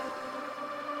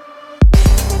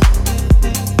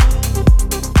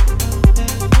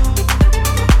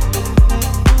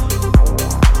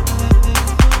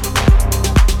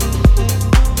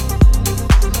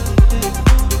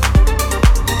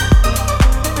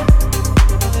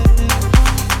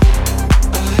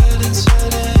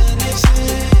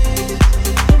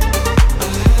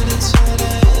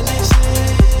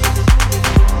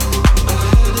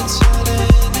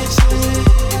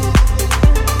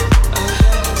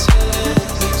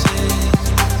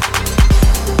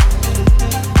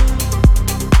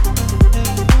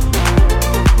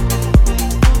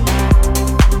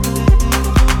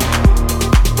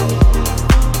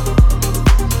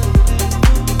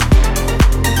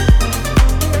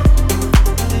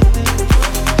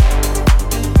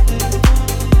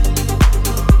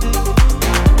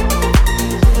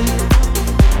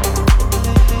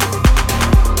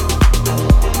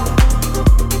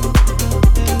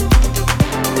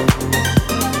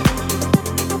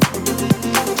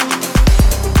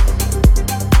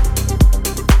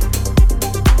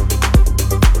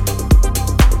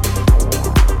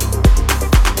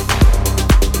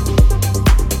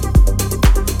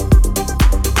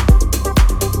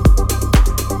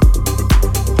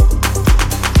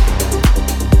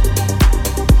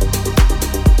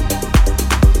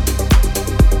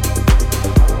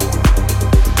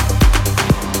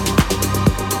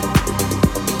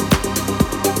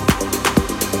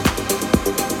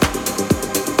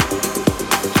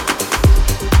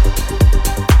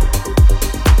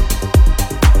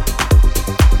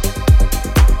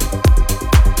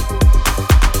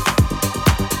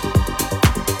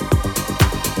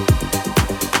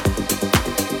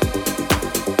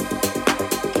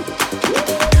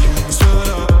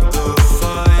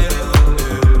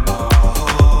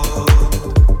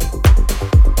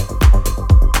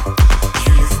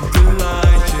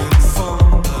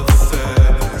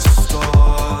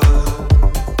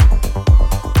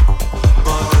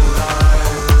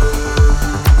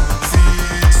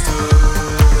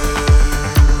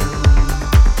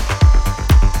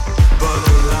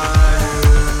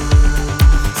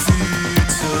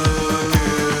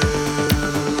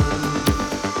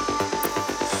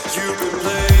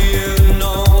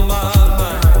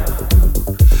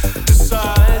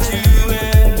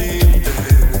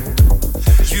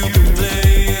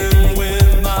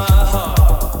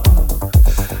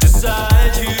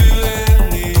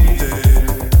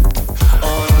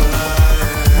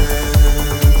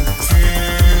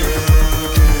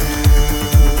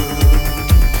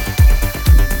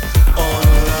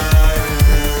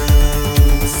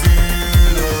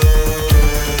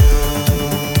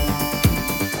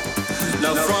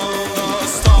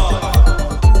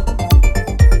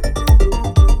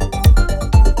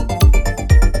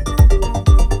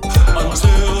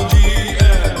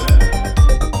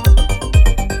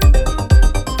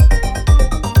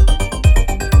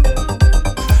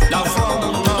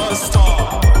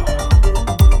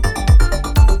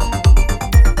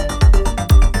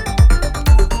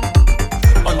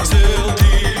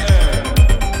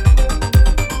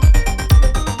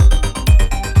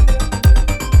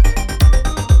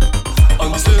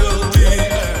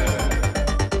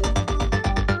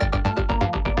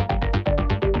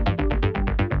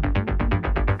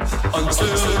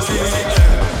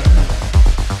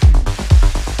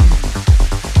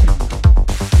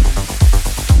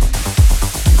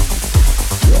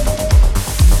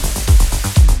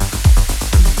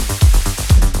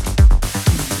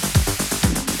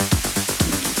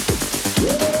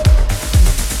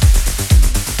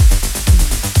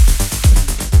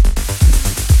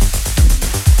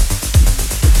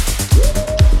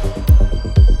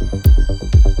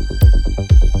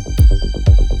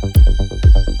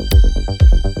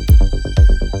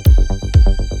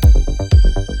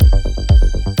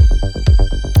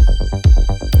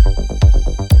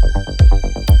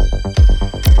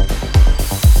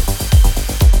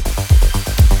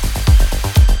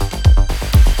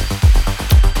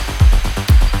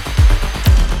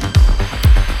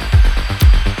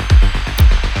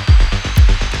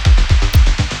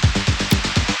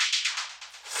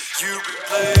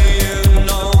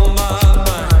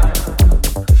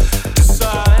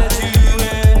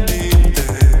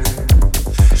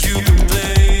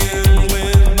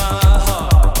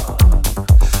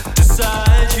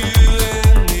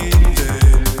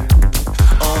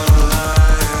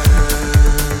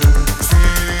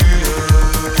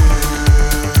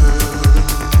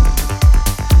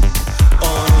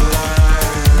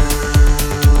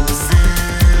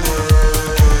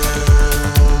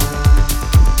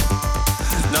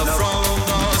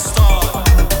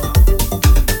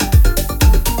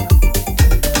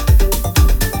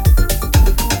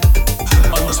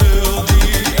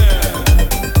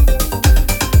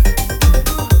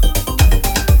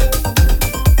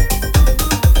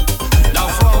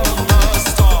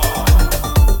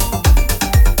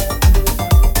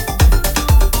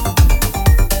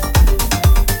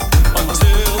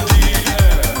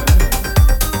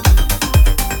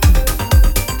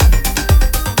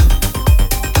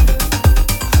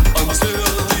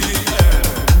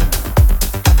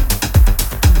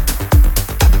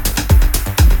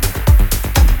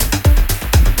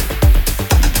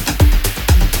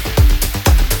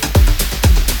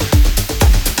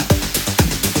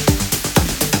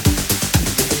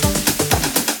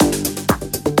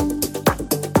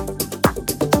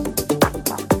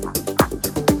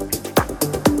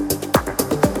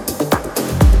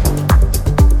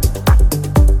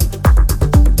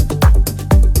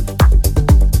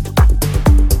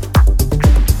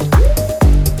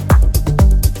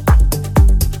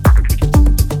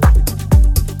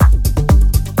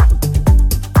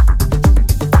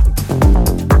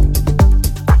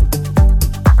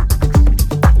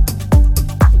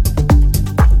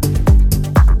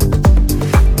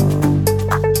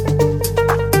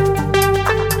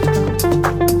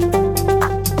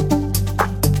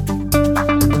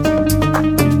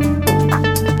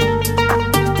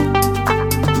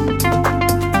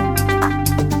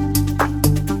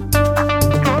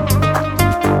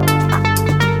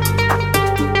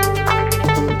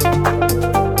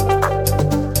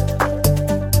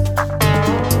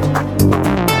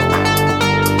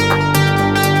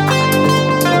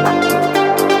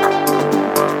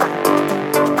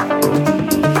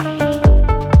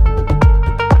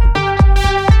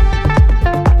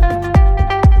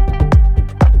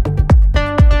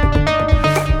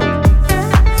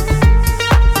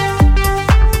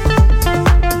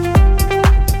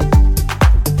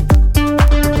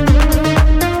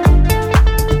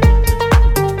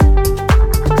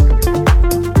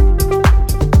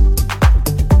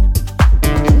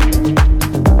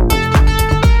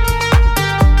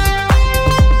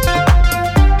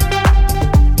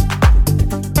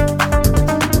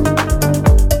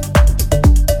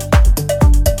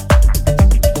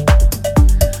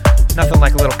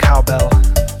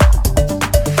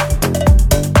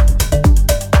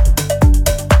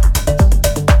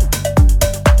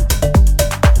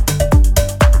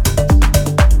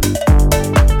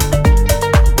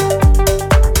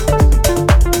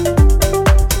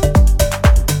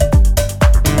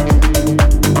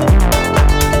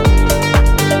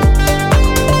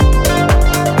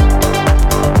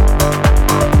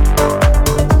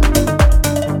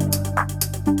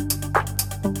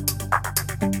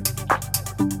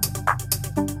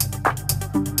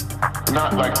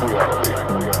 not like we are.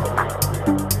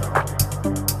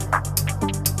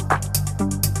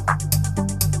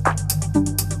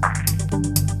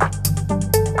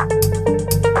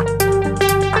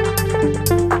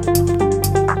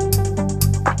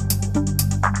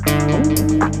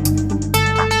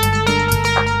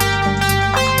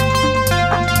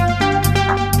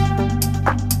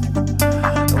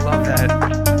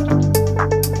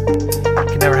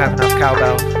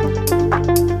 Cowbell.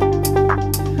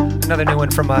 Another new one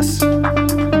from us.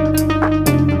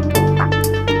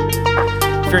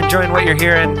 if you're enjoying what you're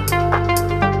hearing,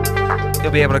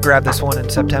 you'll be able to grab this one in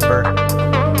September.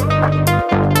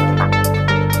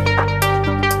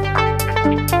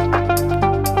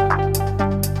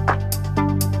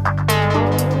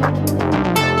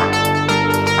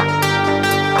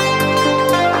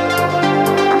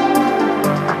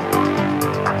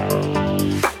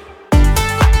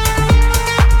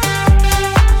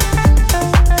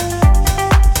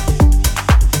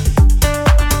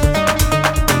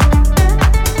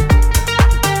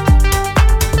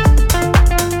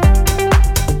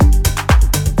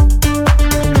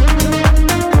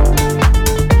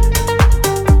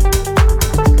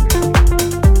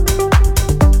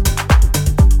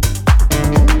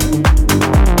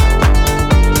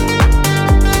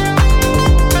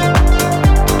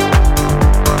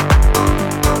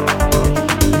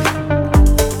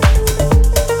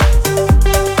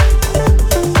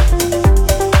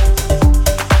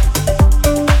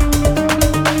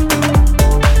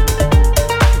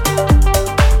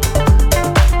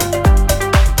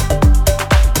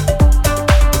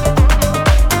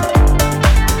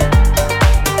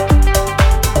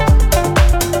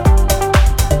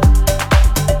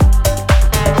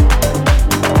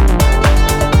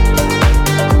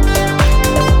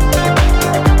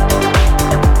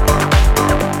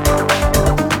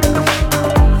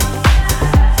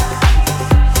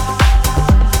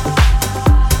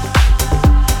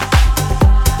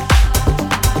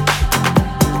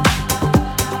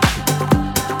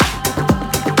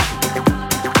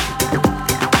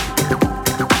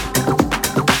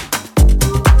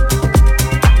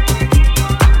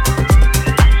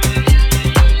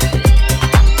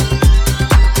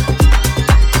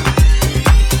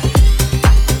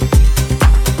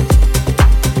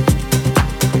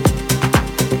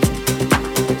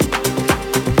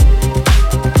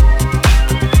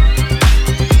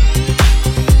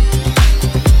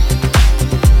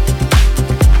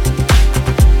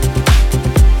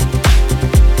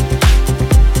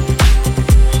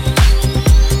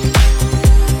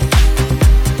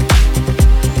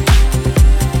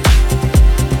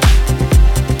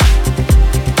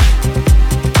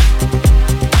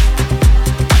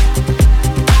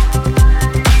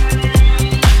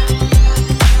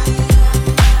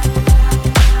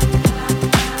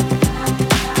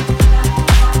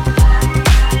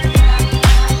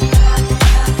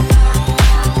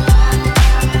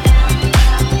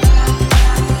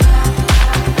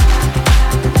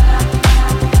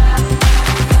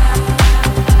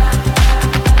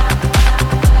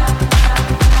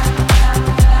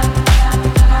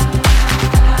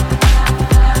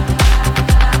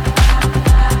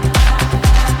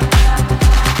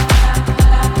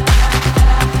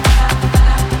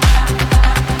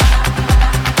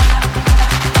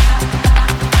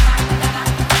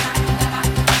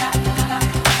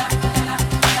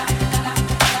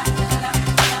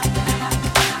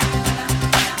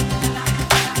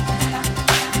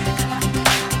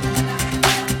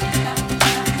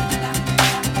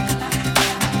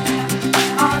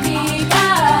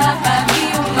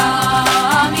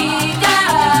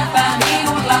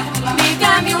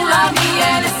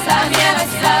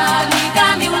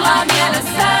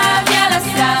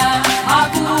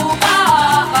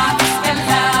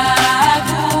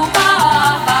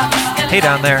 Hey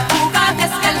down there.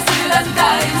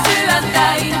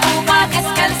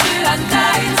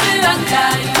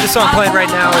 This song playing right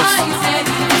now is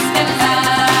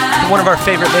one of our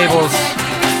favorite labels,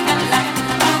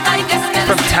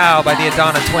 from Tau by the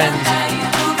Adana Twins.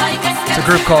 It's a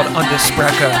group called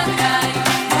Undispreka.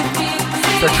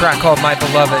 It's a track called My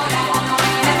Beloved.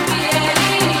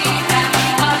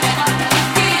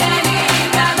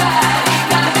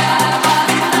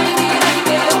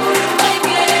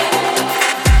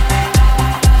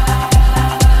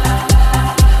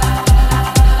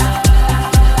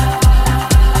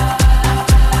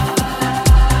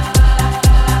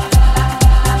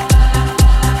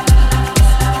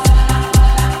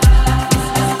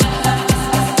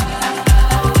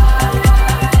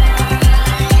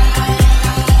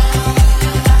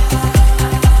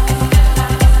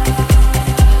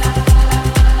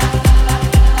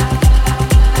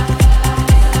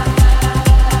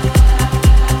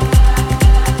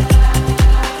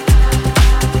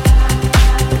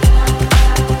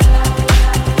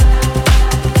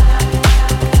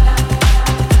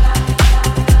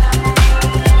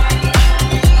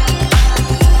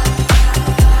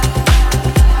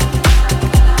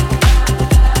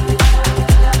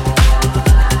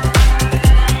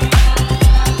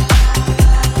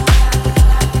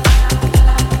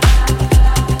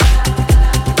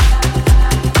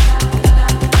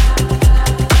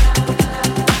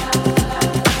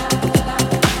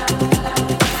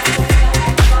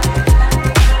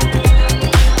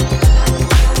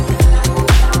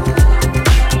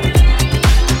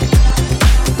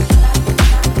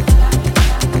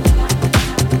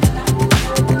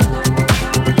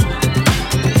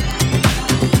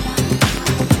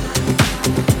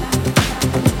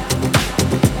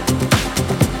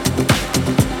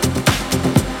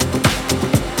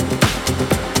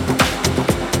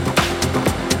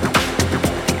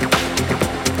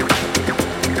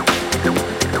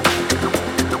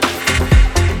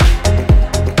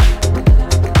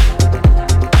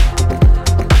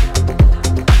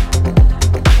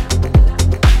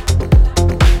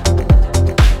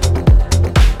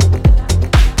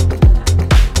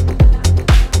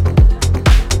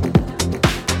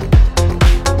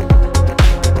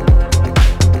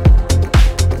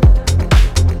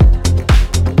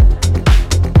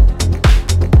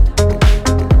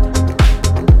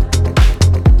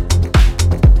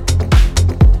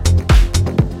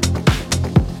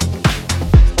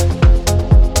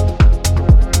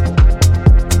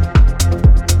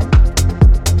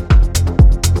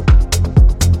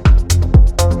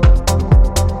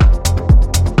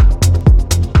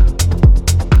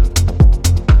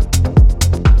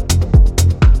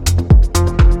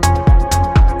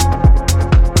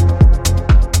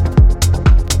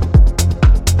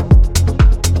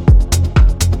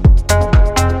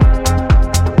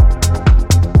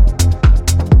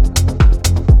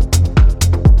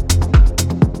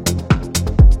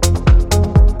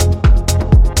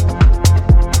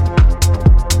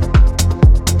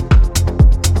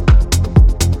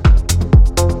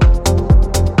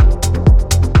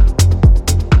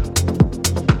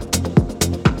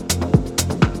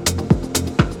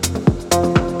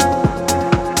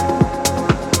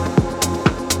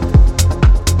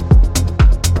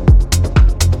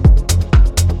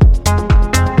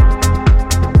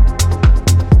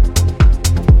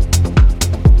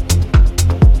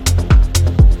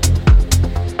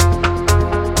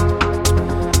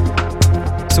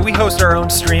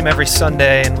 stream every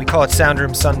Sunday, and we call it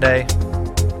Soundroom Sunday.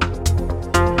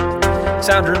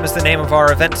 Soundroom is the name of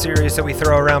our event series that we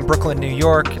throw around Brooklyn, New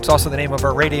York. It's also the name of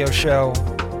our radio show.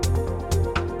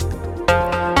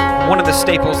 One of the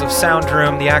staples of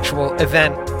Soundroom, the actual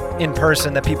event in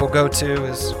person that people go to,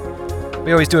 is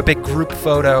we always do a big group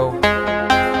photo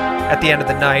at the end of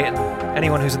the night, and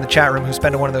anyone who's in the chat room who's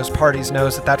been to one of those parties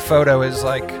knows that that photo is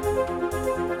like,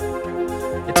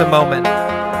 it's a moment.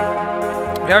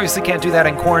 We obviously can't do that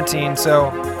in quarantine, so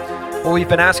what we've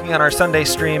been asking on our Sunday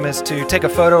stream is to take a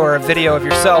photo or a video of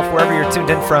yourself wherever you're tuned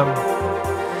in from,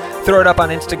 throw it up on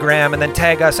Instagram, and then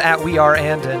tag us at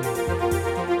WeAreAndon.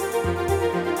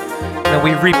 And then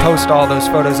we repost all those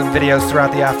photos and videos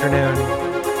throughout the afternoon.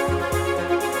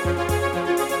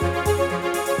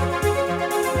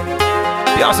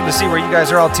 It'd be awesome to see where you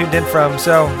guys are all tuned in from,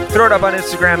 so throw it up on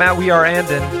Instagram at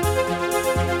WeAreAndon.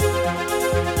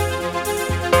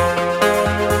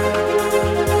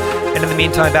 And in the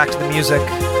meantime, back to the music.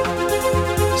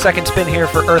 Second spin here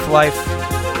for Earthlife,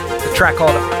 the track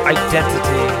called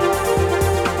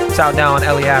Identity. It's out now on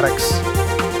Eliatics.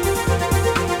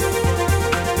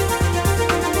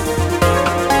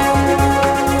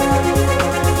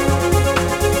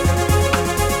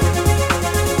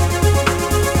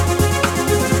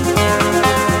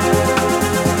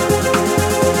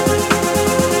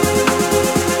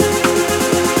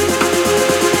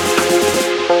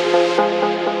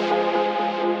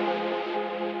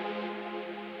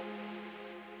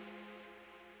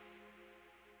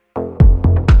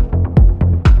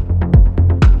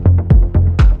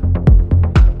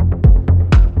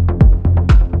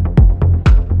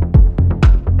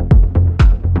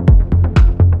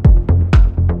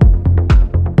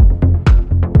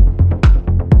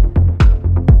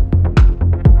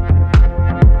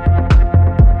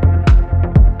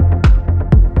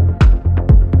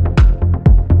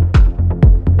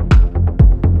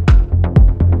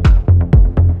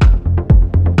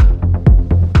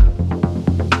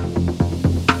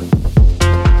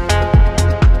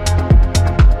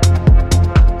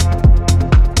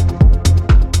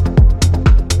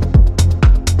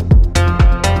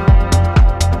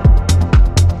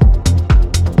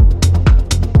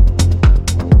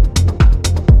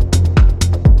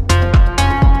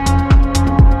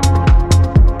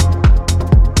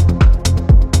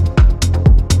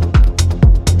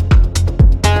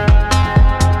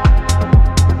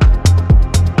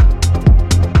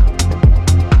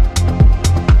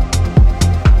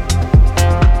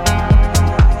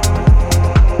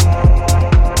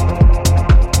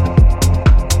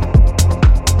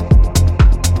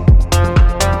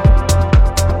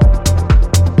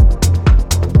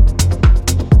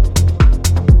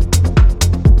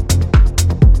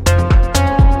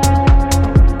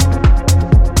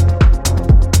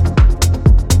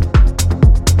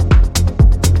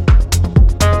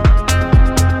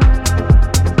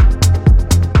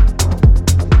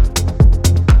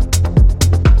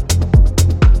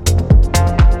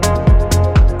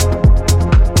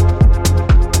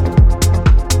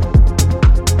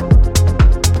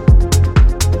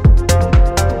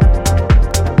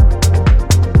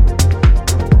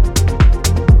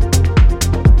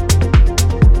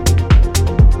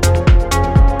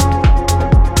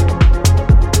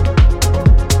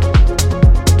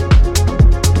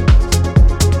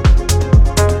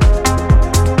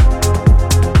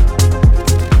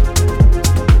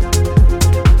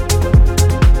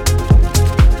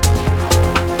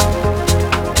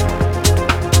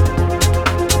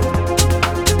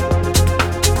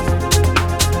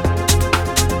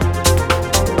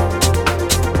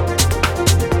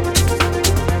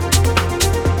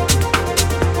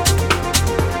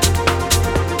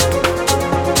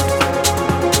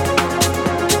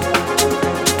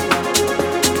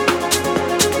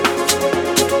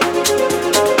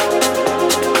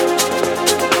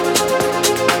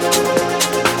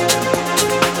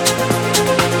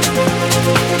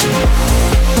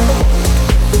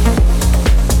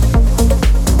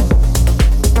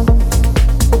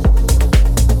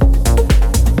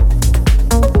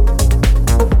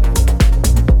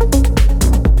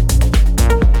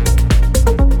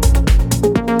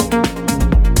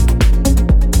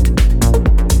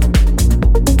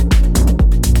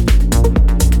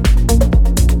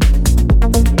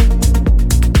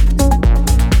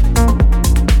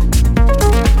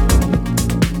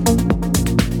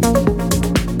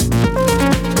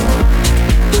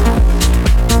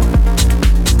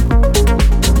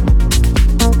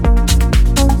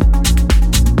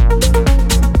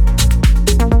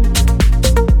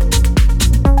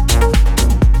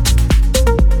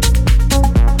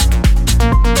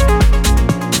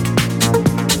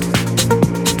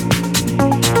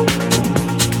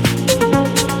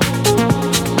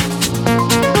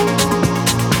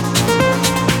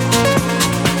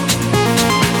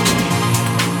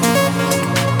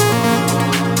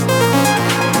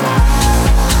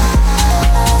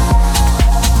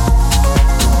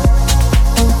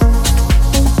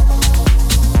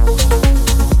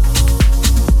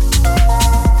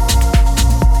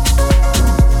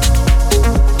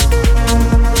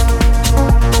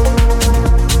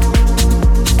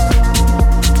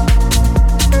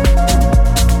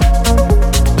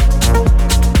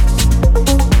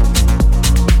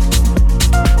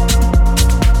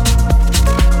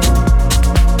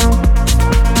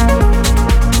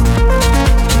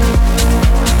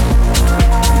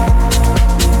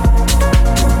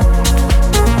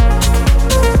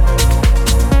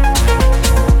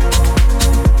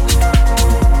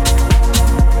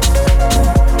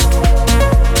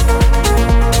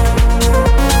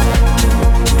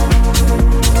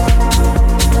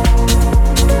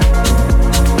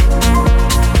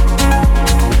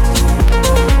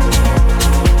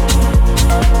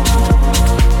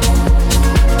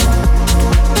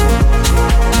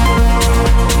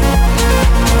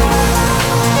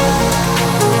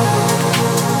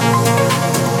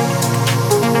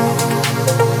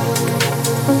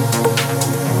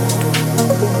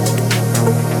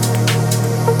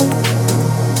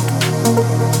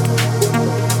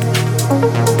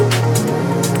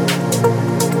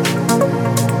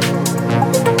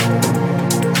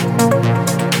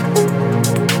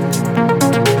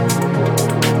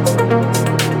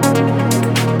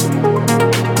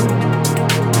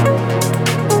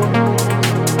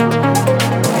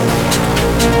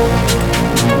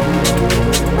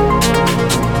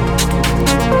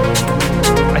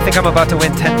 I'm about to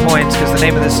win 10 points because the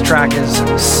name of this track is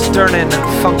Sternen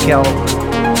Funkel.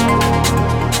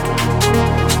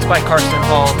 It's by Karsten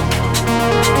Hall.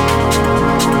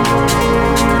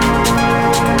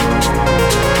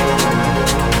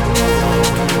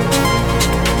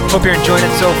 Hope you're enjoying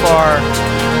it so far.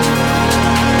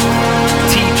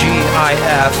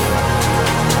 TGIF.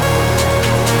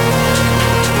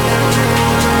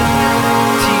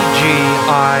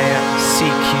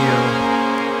 TGICQ.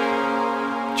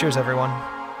 Cheers,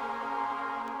 everyone.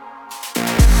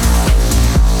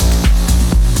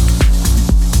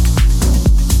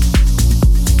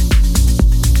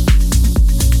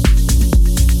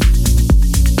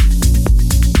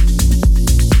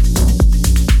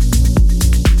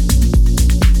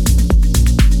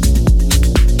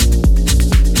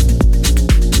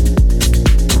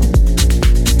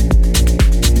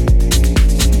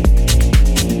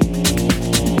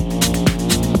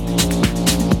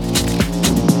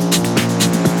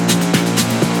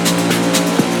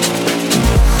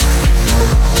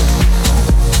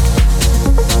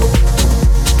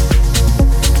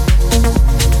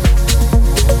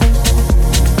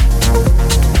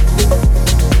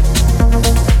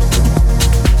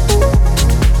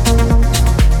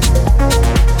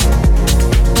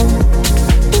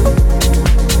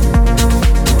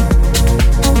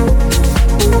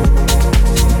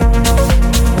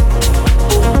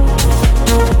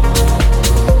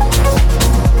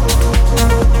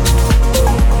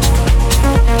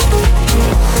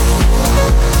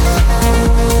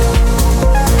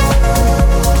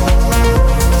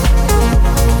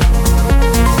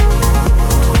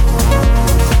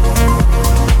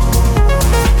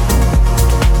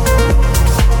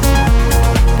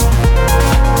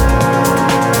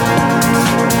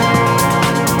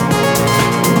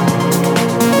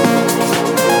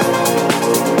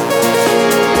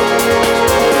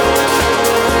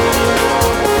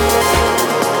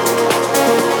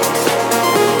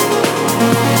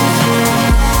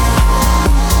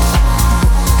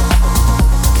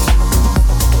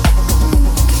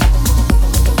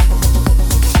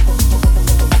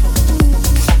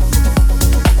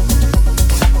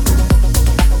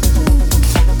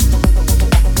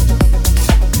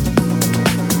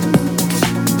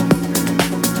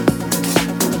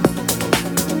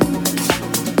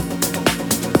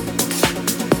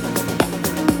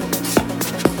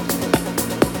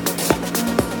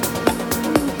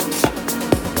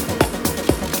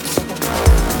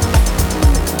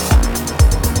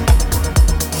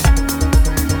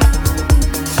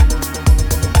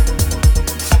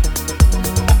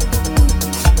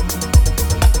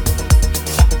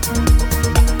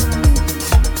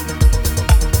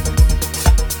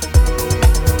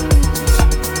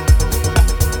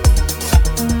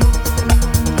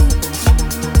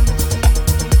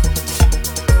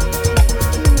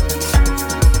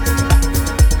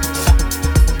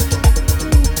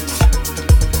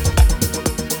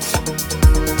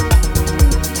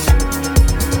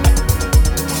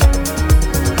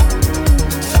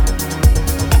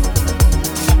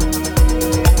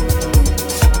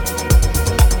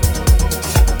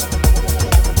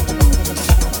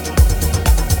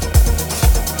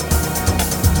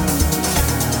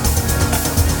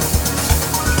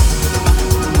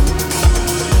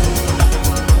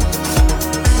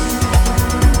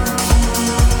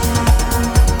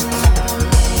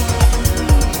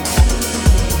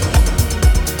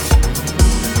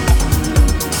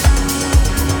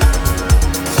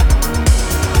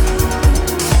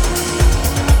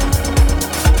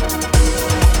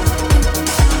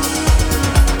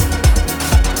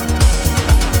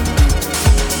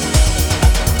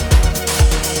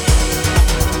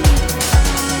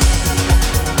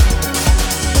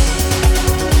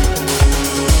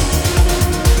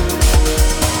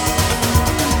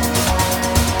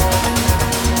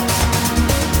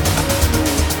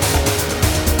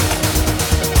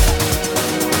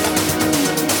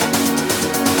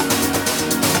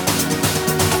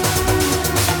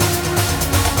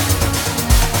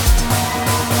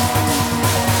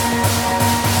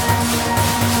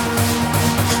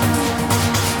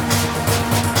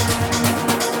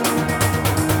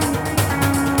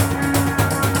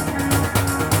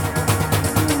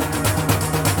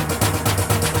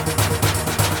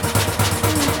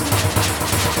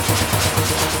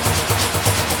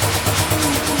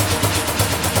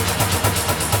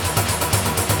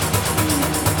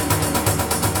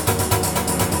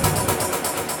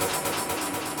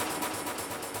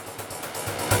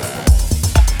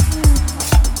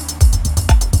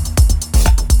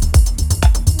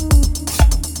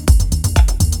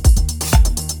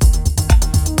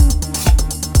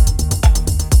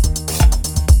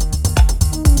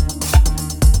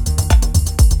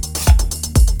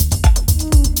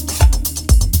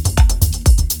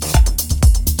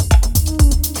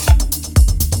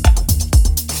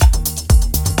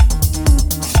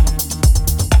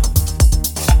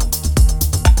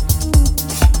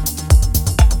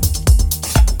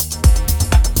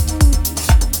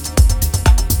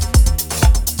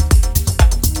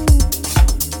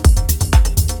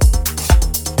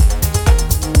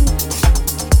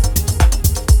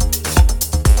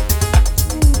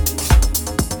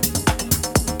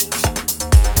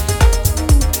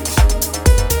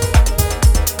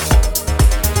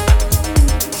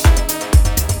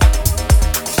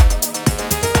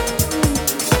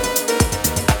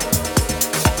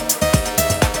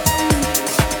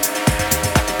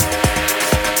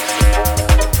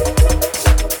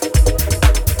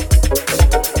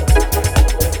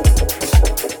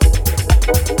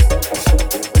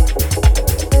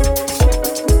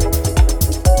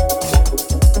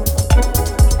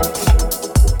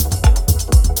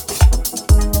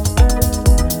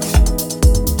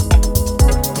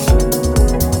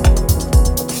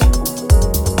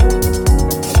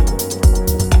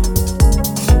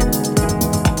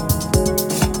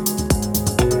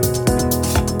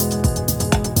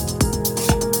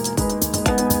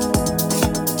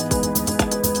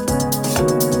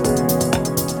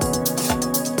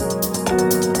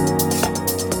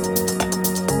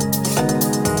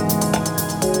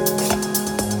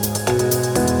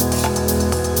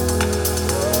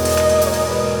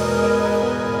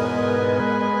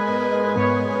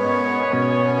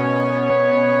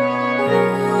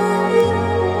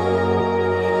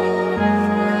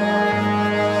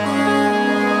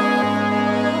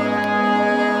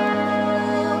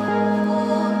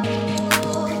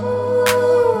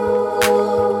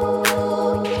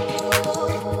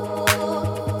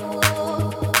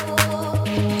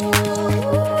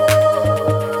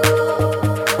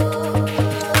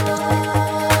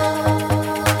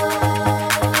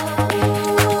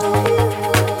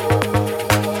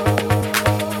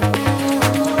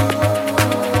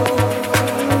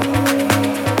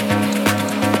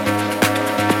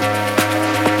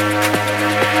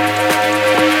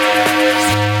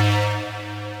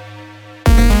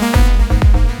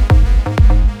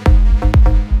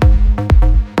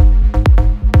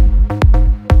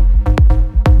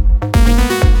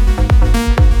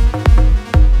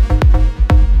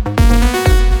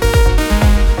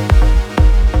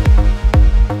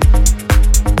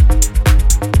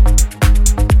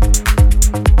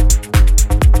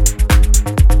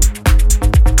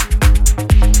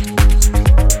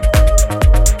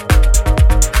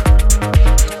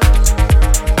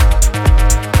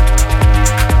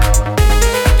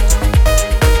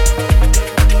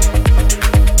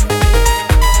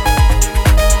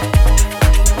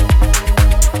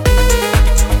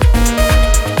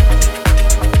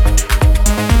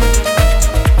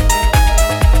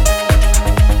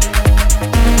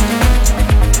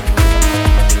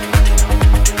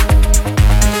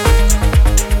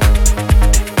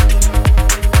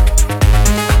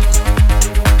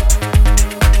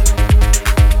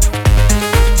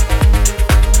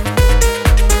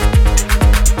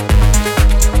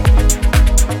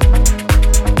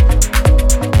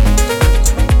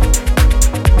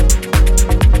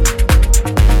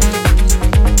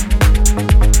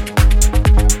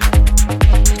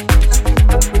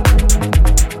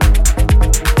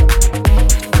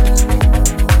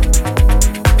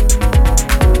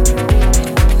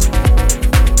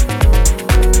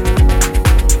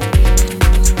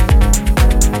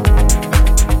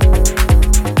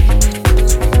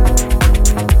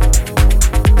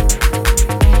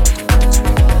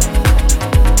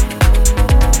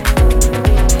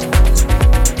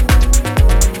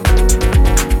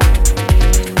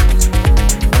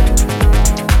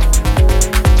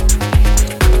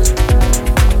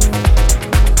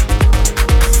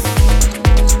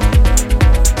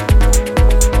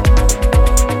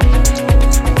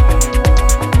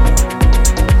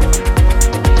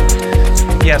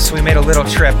 So we made a little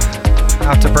trip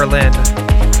out to Berlin.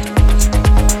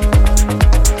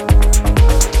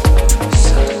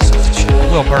 A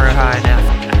little Berghain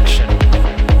action.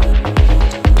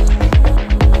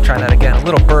 Try that again. A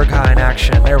little Berghain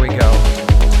action. There we go.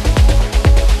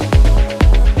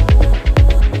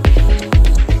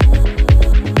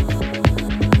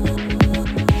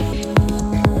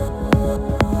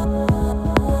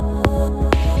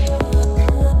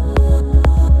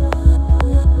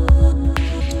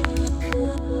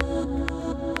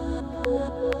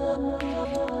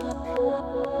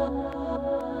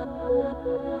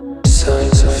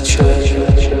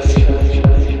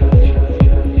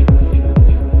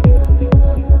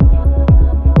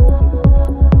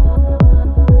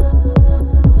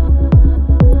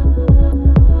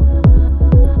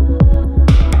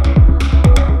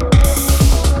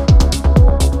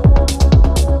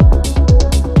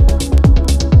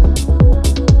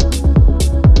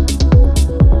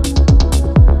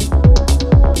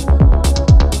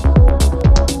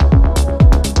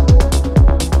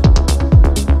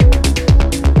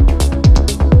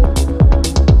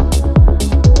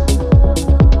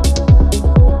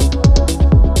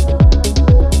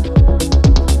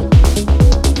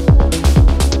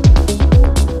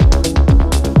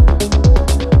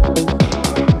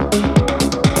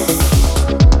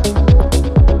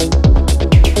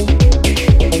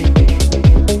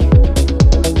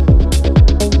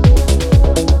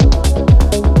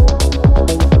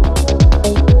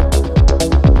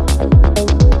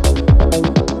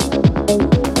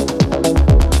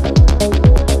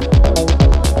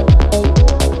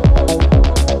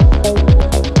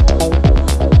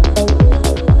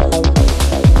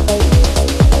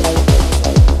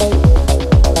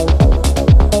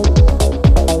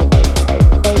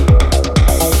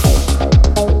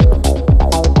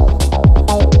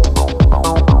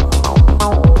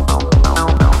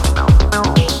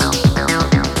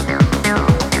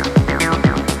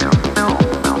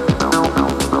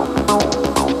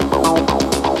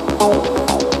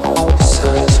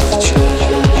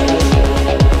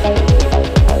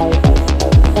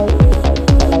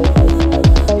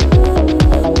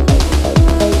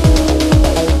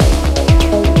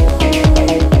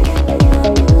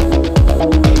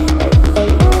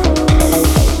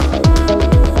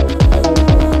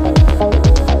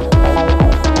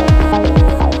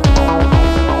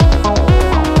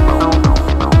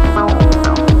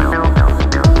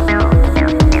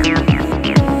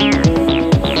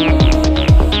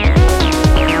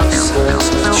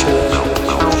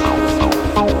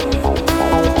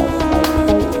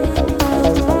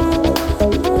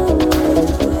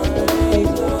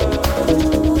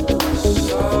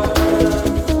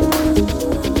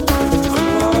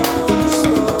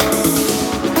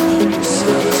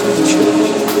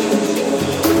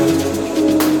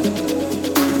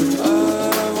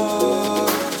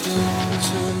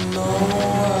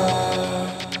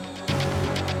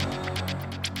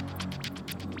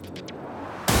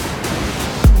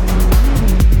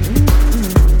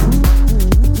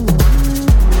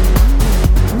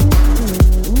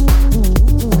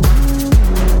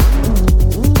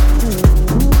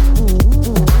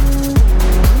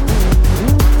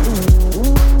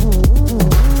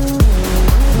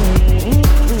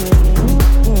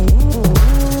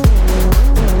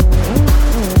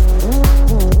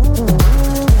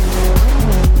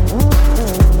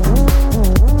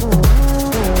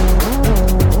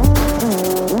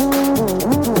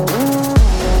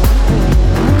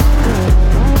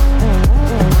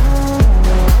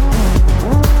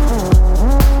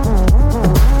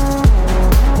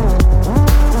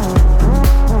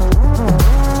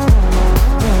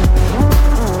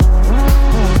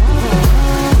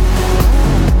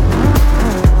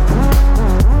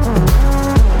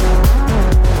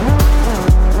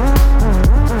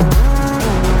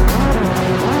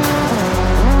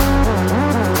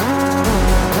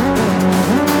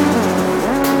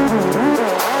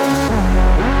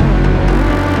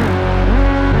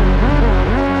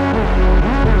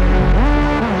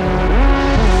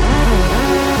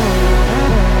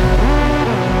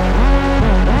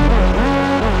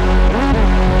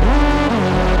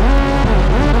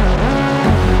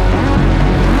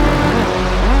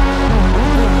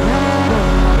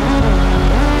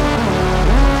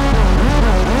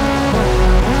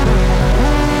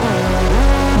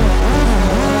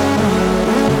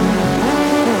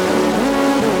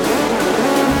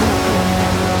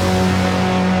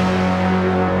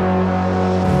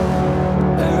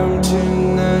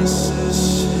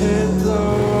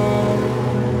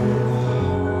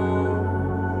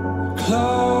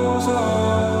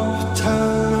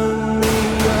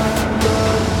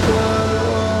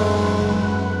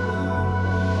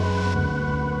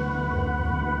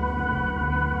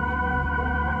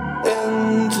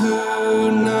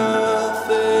 into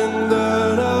nothing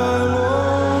that I want.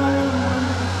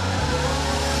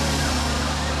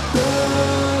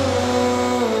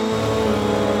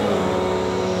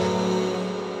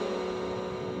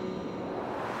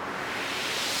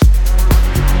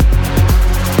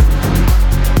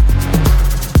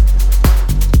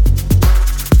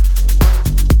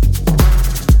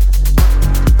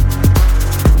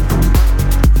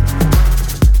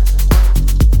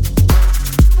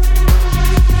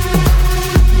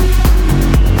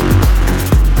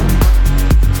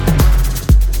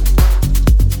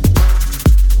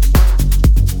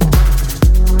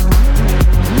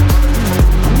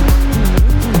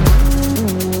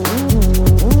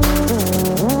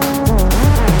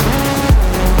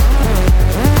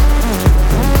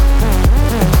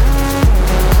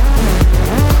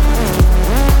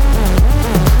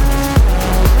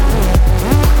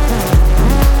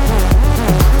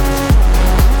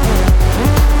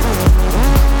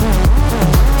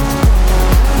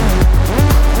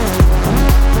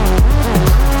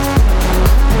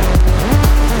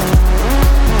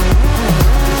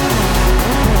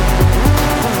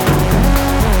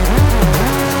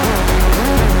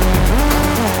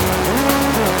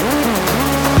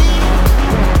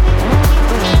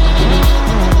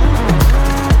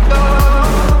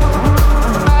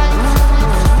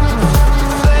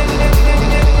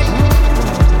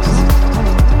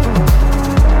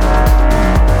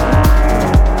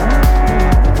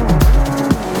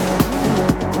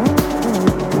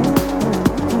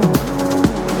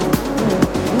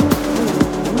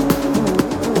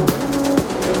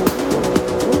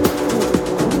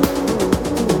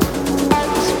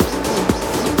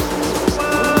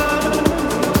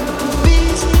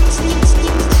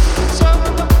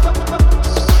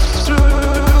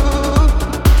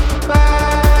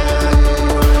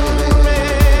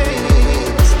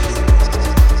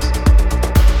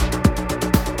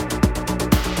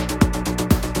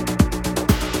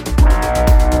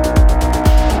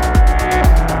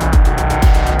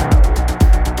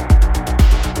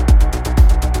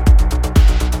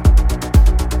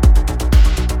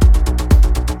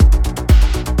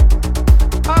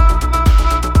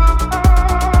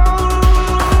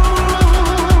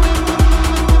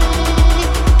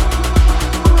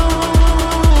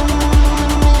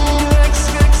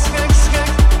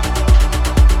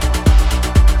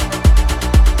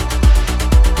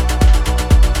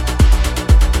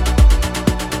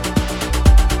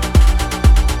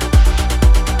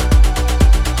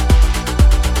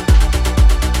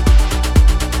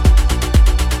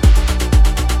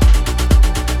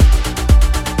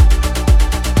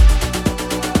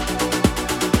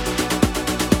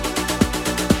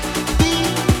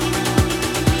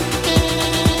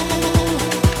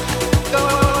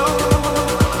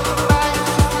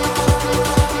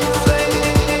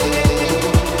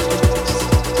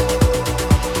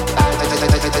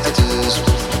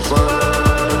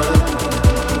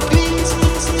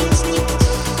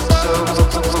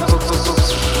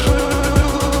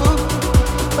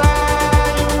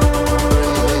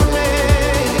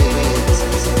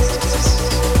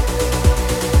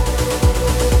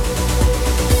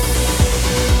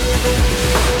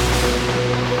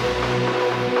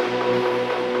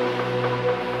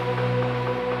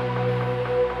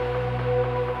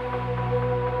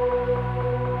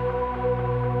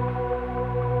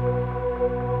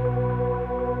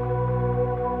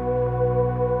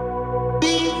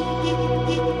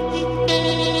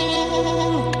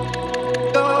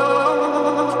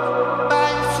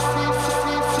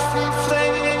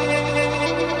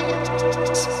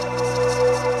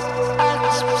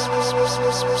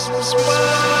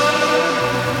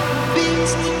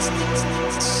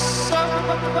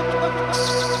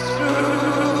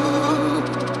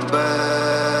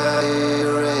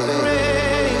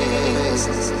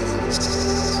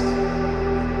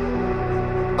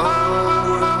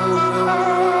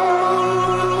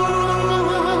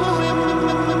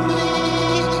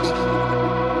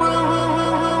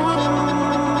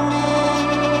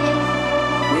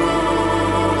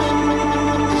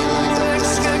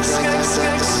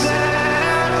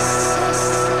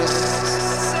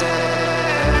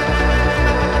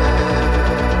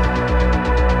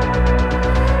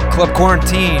 Club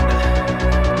Quarantine.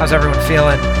 How's everyone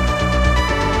feeling?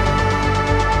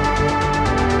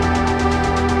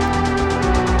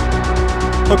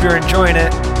 Hope you're enjoying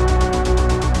it.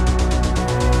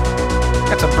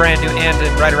 Got some brand new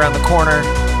Andon right around the corner.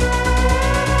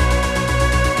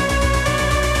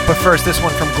 But first, this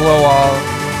one from Glow All.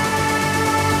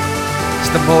 It's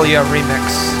the Mulia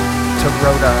remix to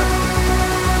Rhoda.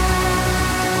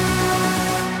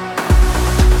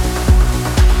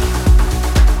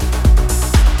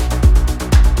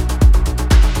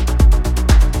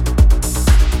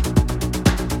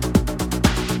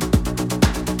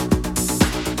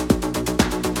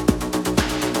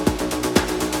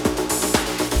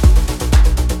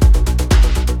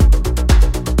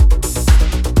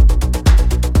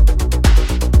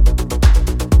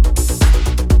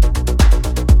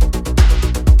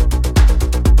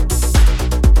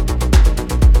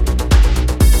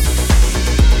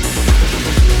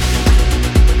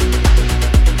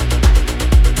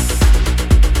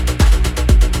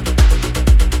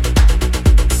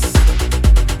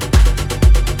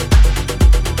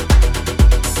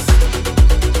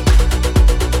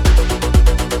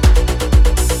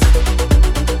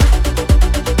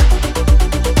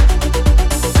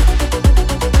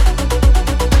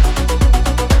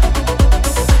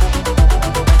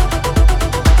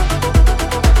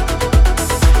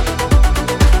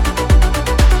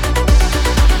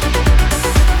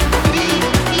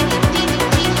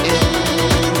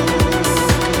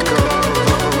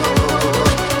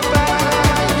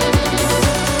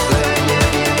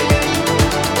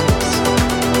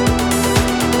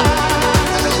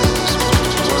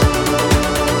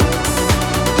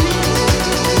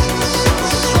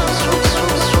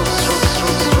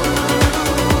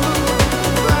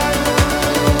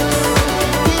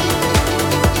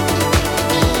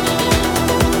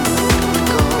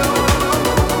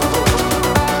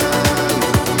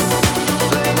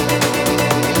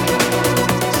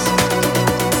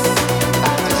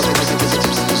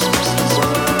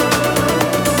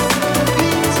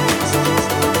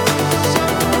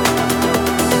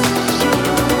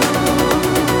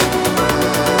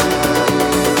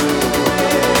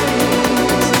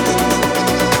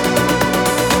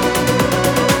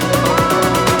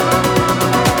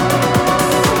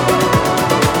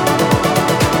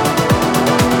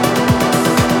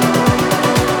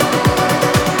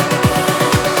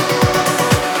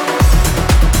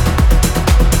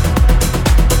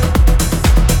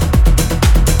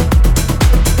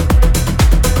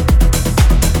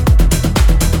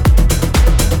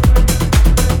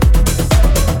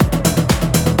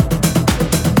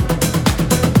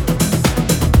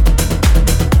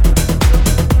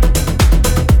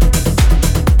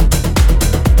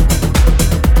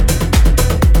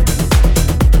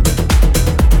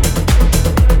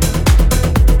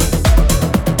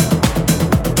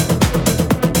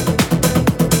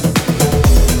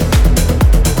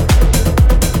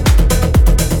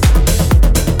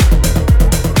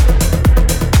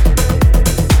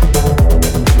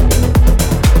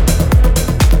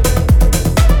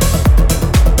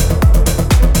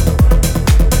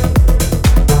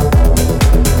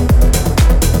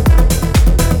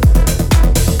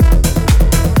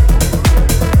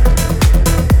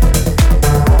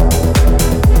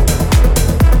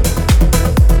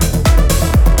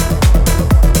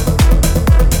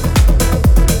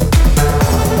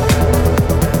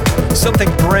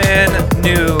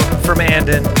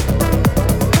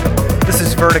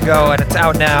 Vertigo, and it's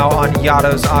out now on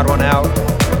Yato's Odd One Out.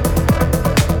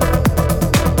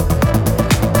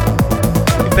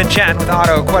 We've been chatting with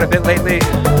Otto quite a bit lately.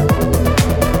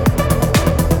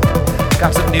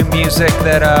 Got some new music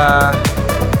that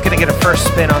gonna get a first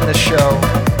spin on this show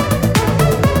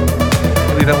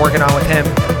that we've been working on with him.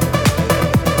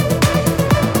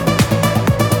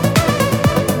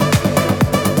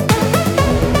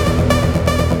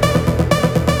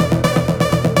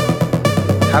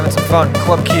 Having some fun,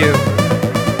 Club Q.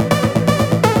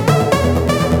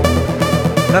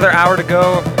 Another hour to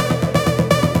go.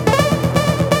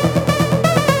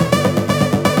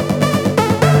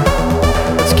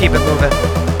 Let's keep it moving.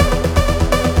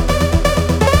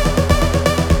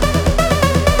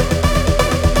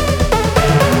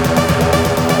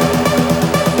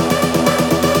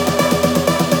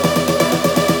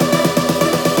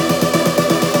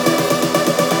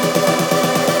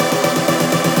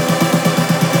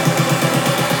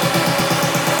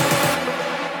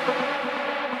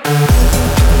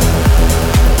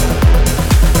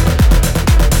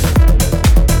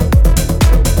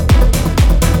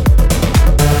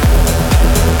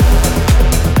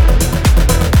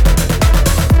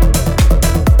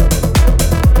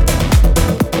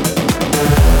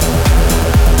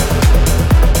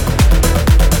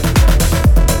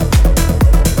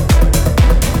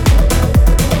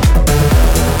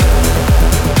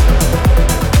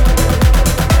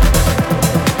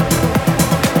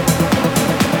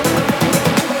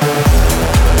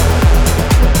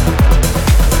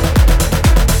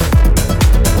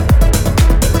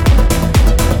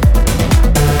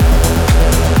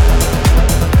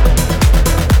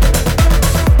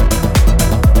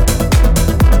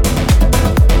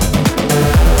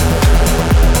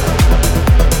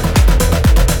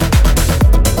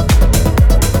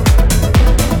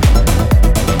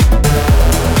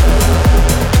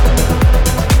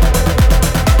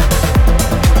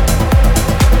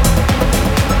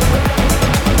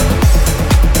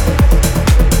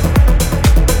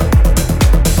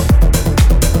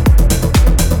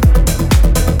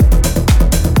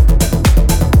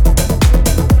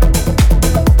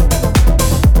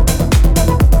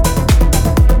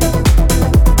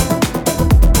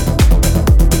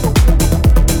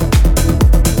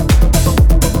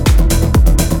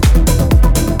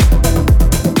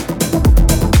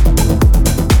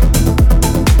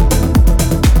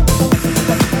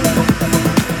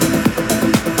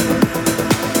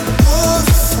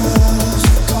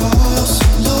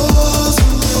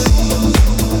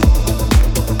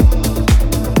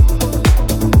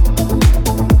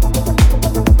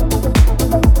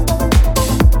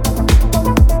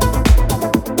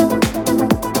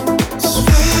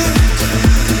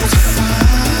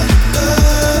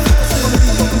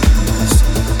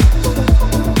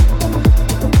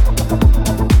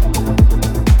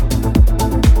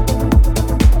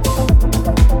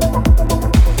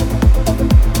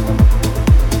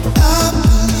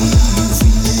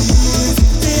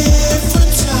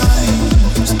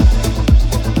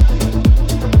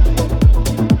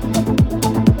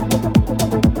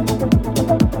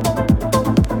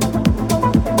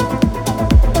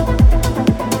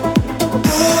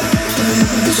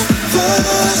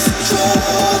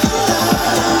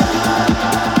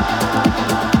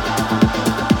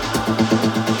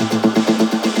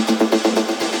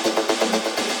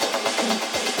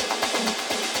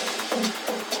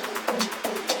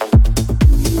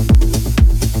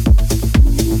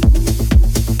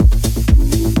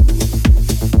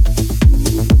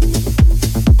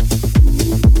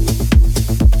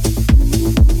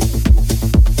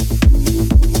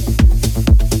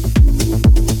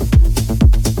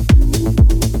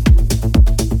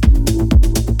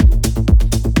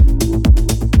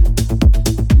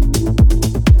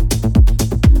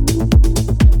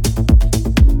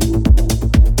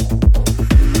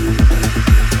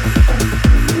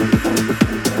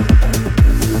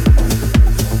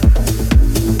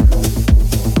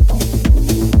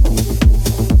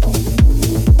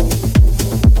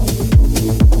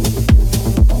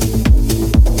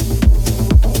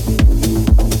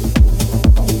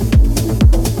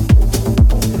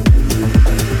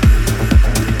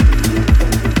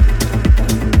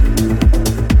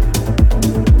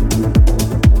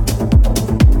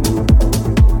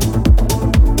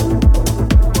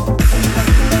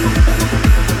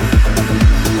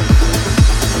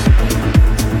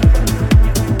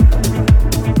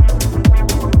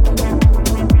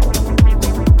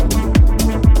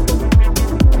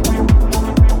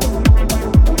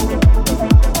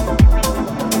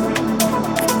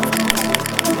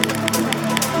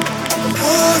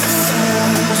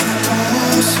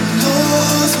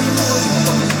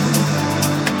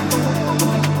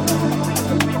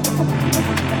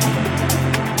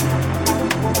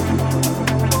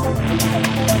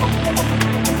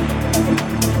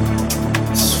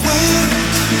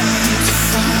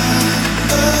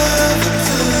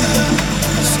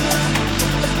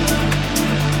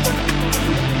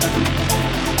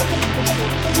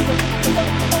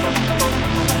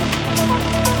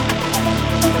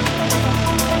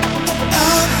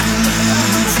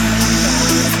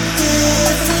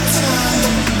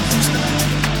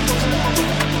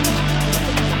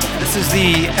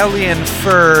 the Elian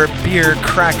Fur beer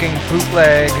cracking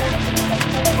bootleg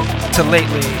to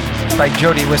Lately by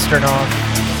Jody Wisternoff.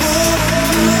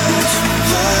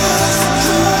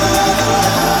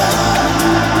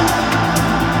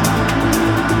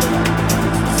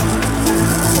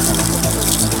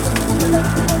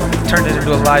 Turned it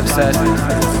into a live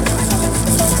set.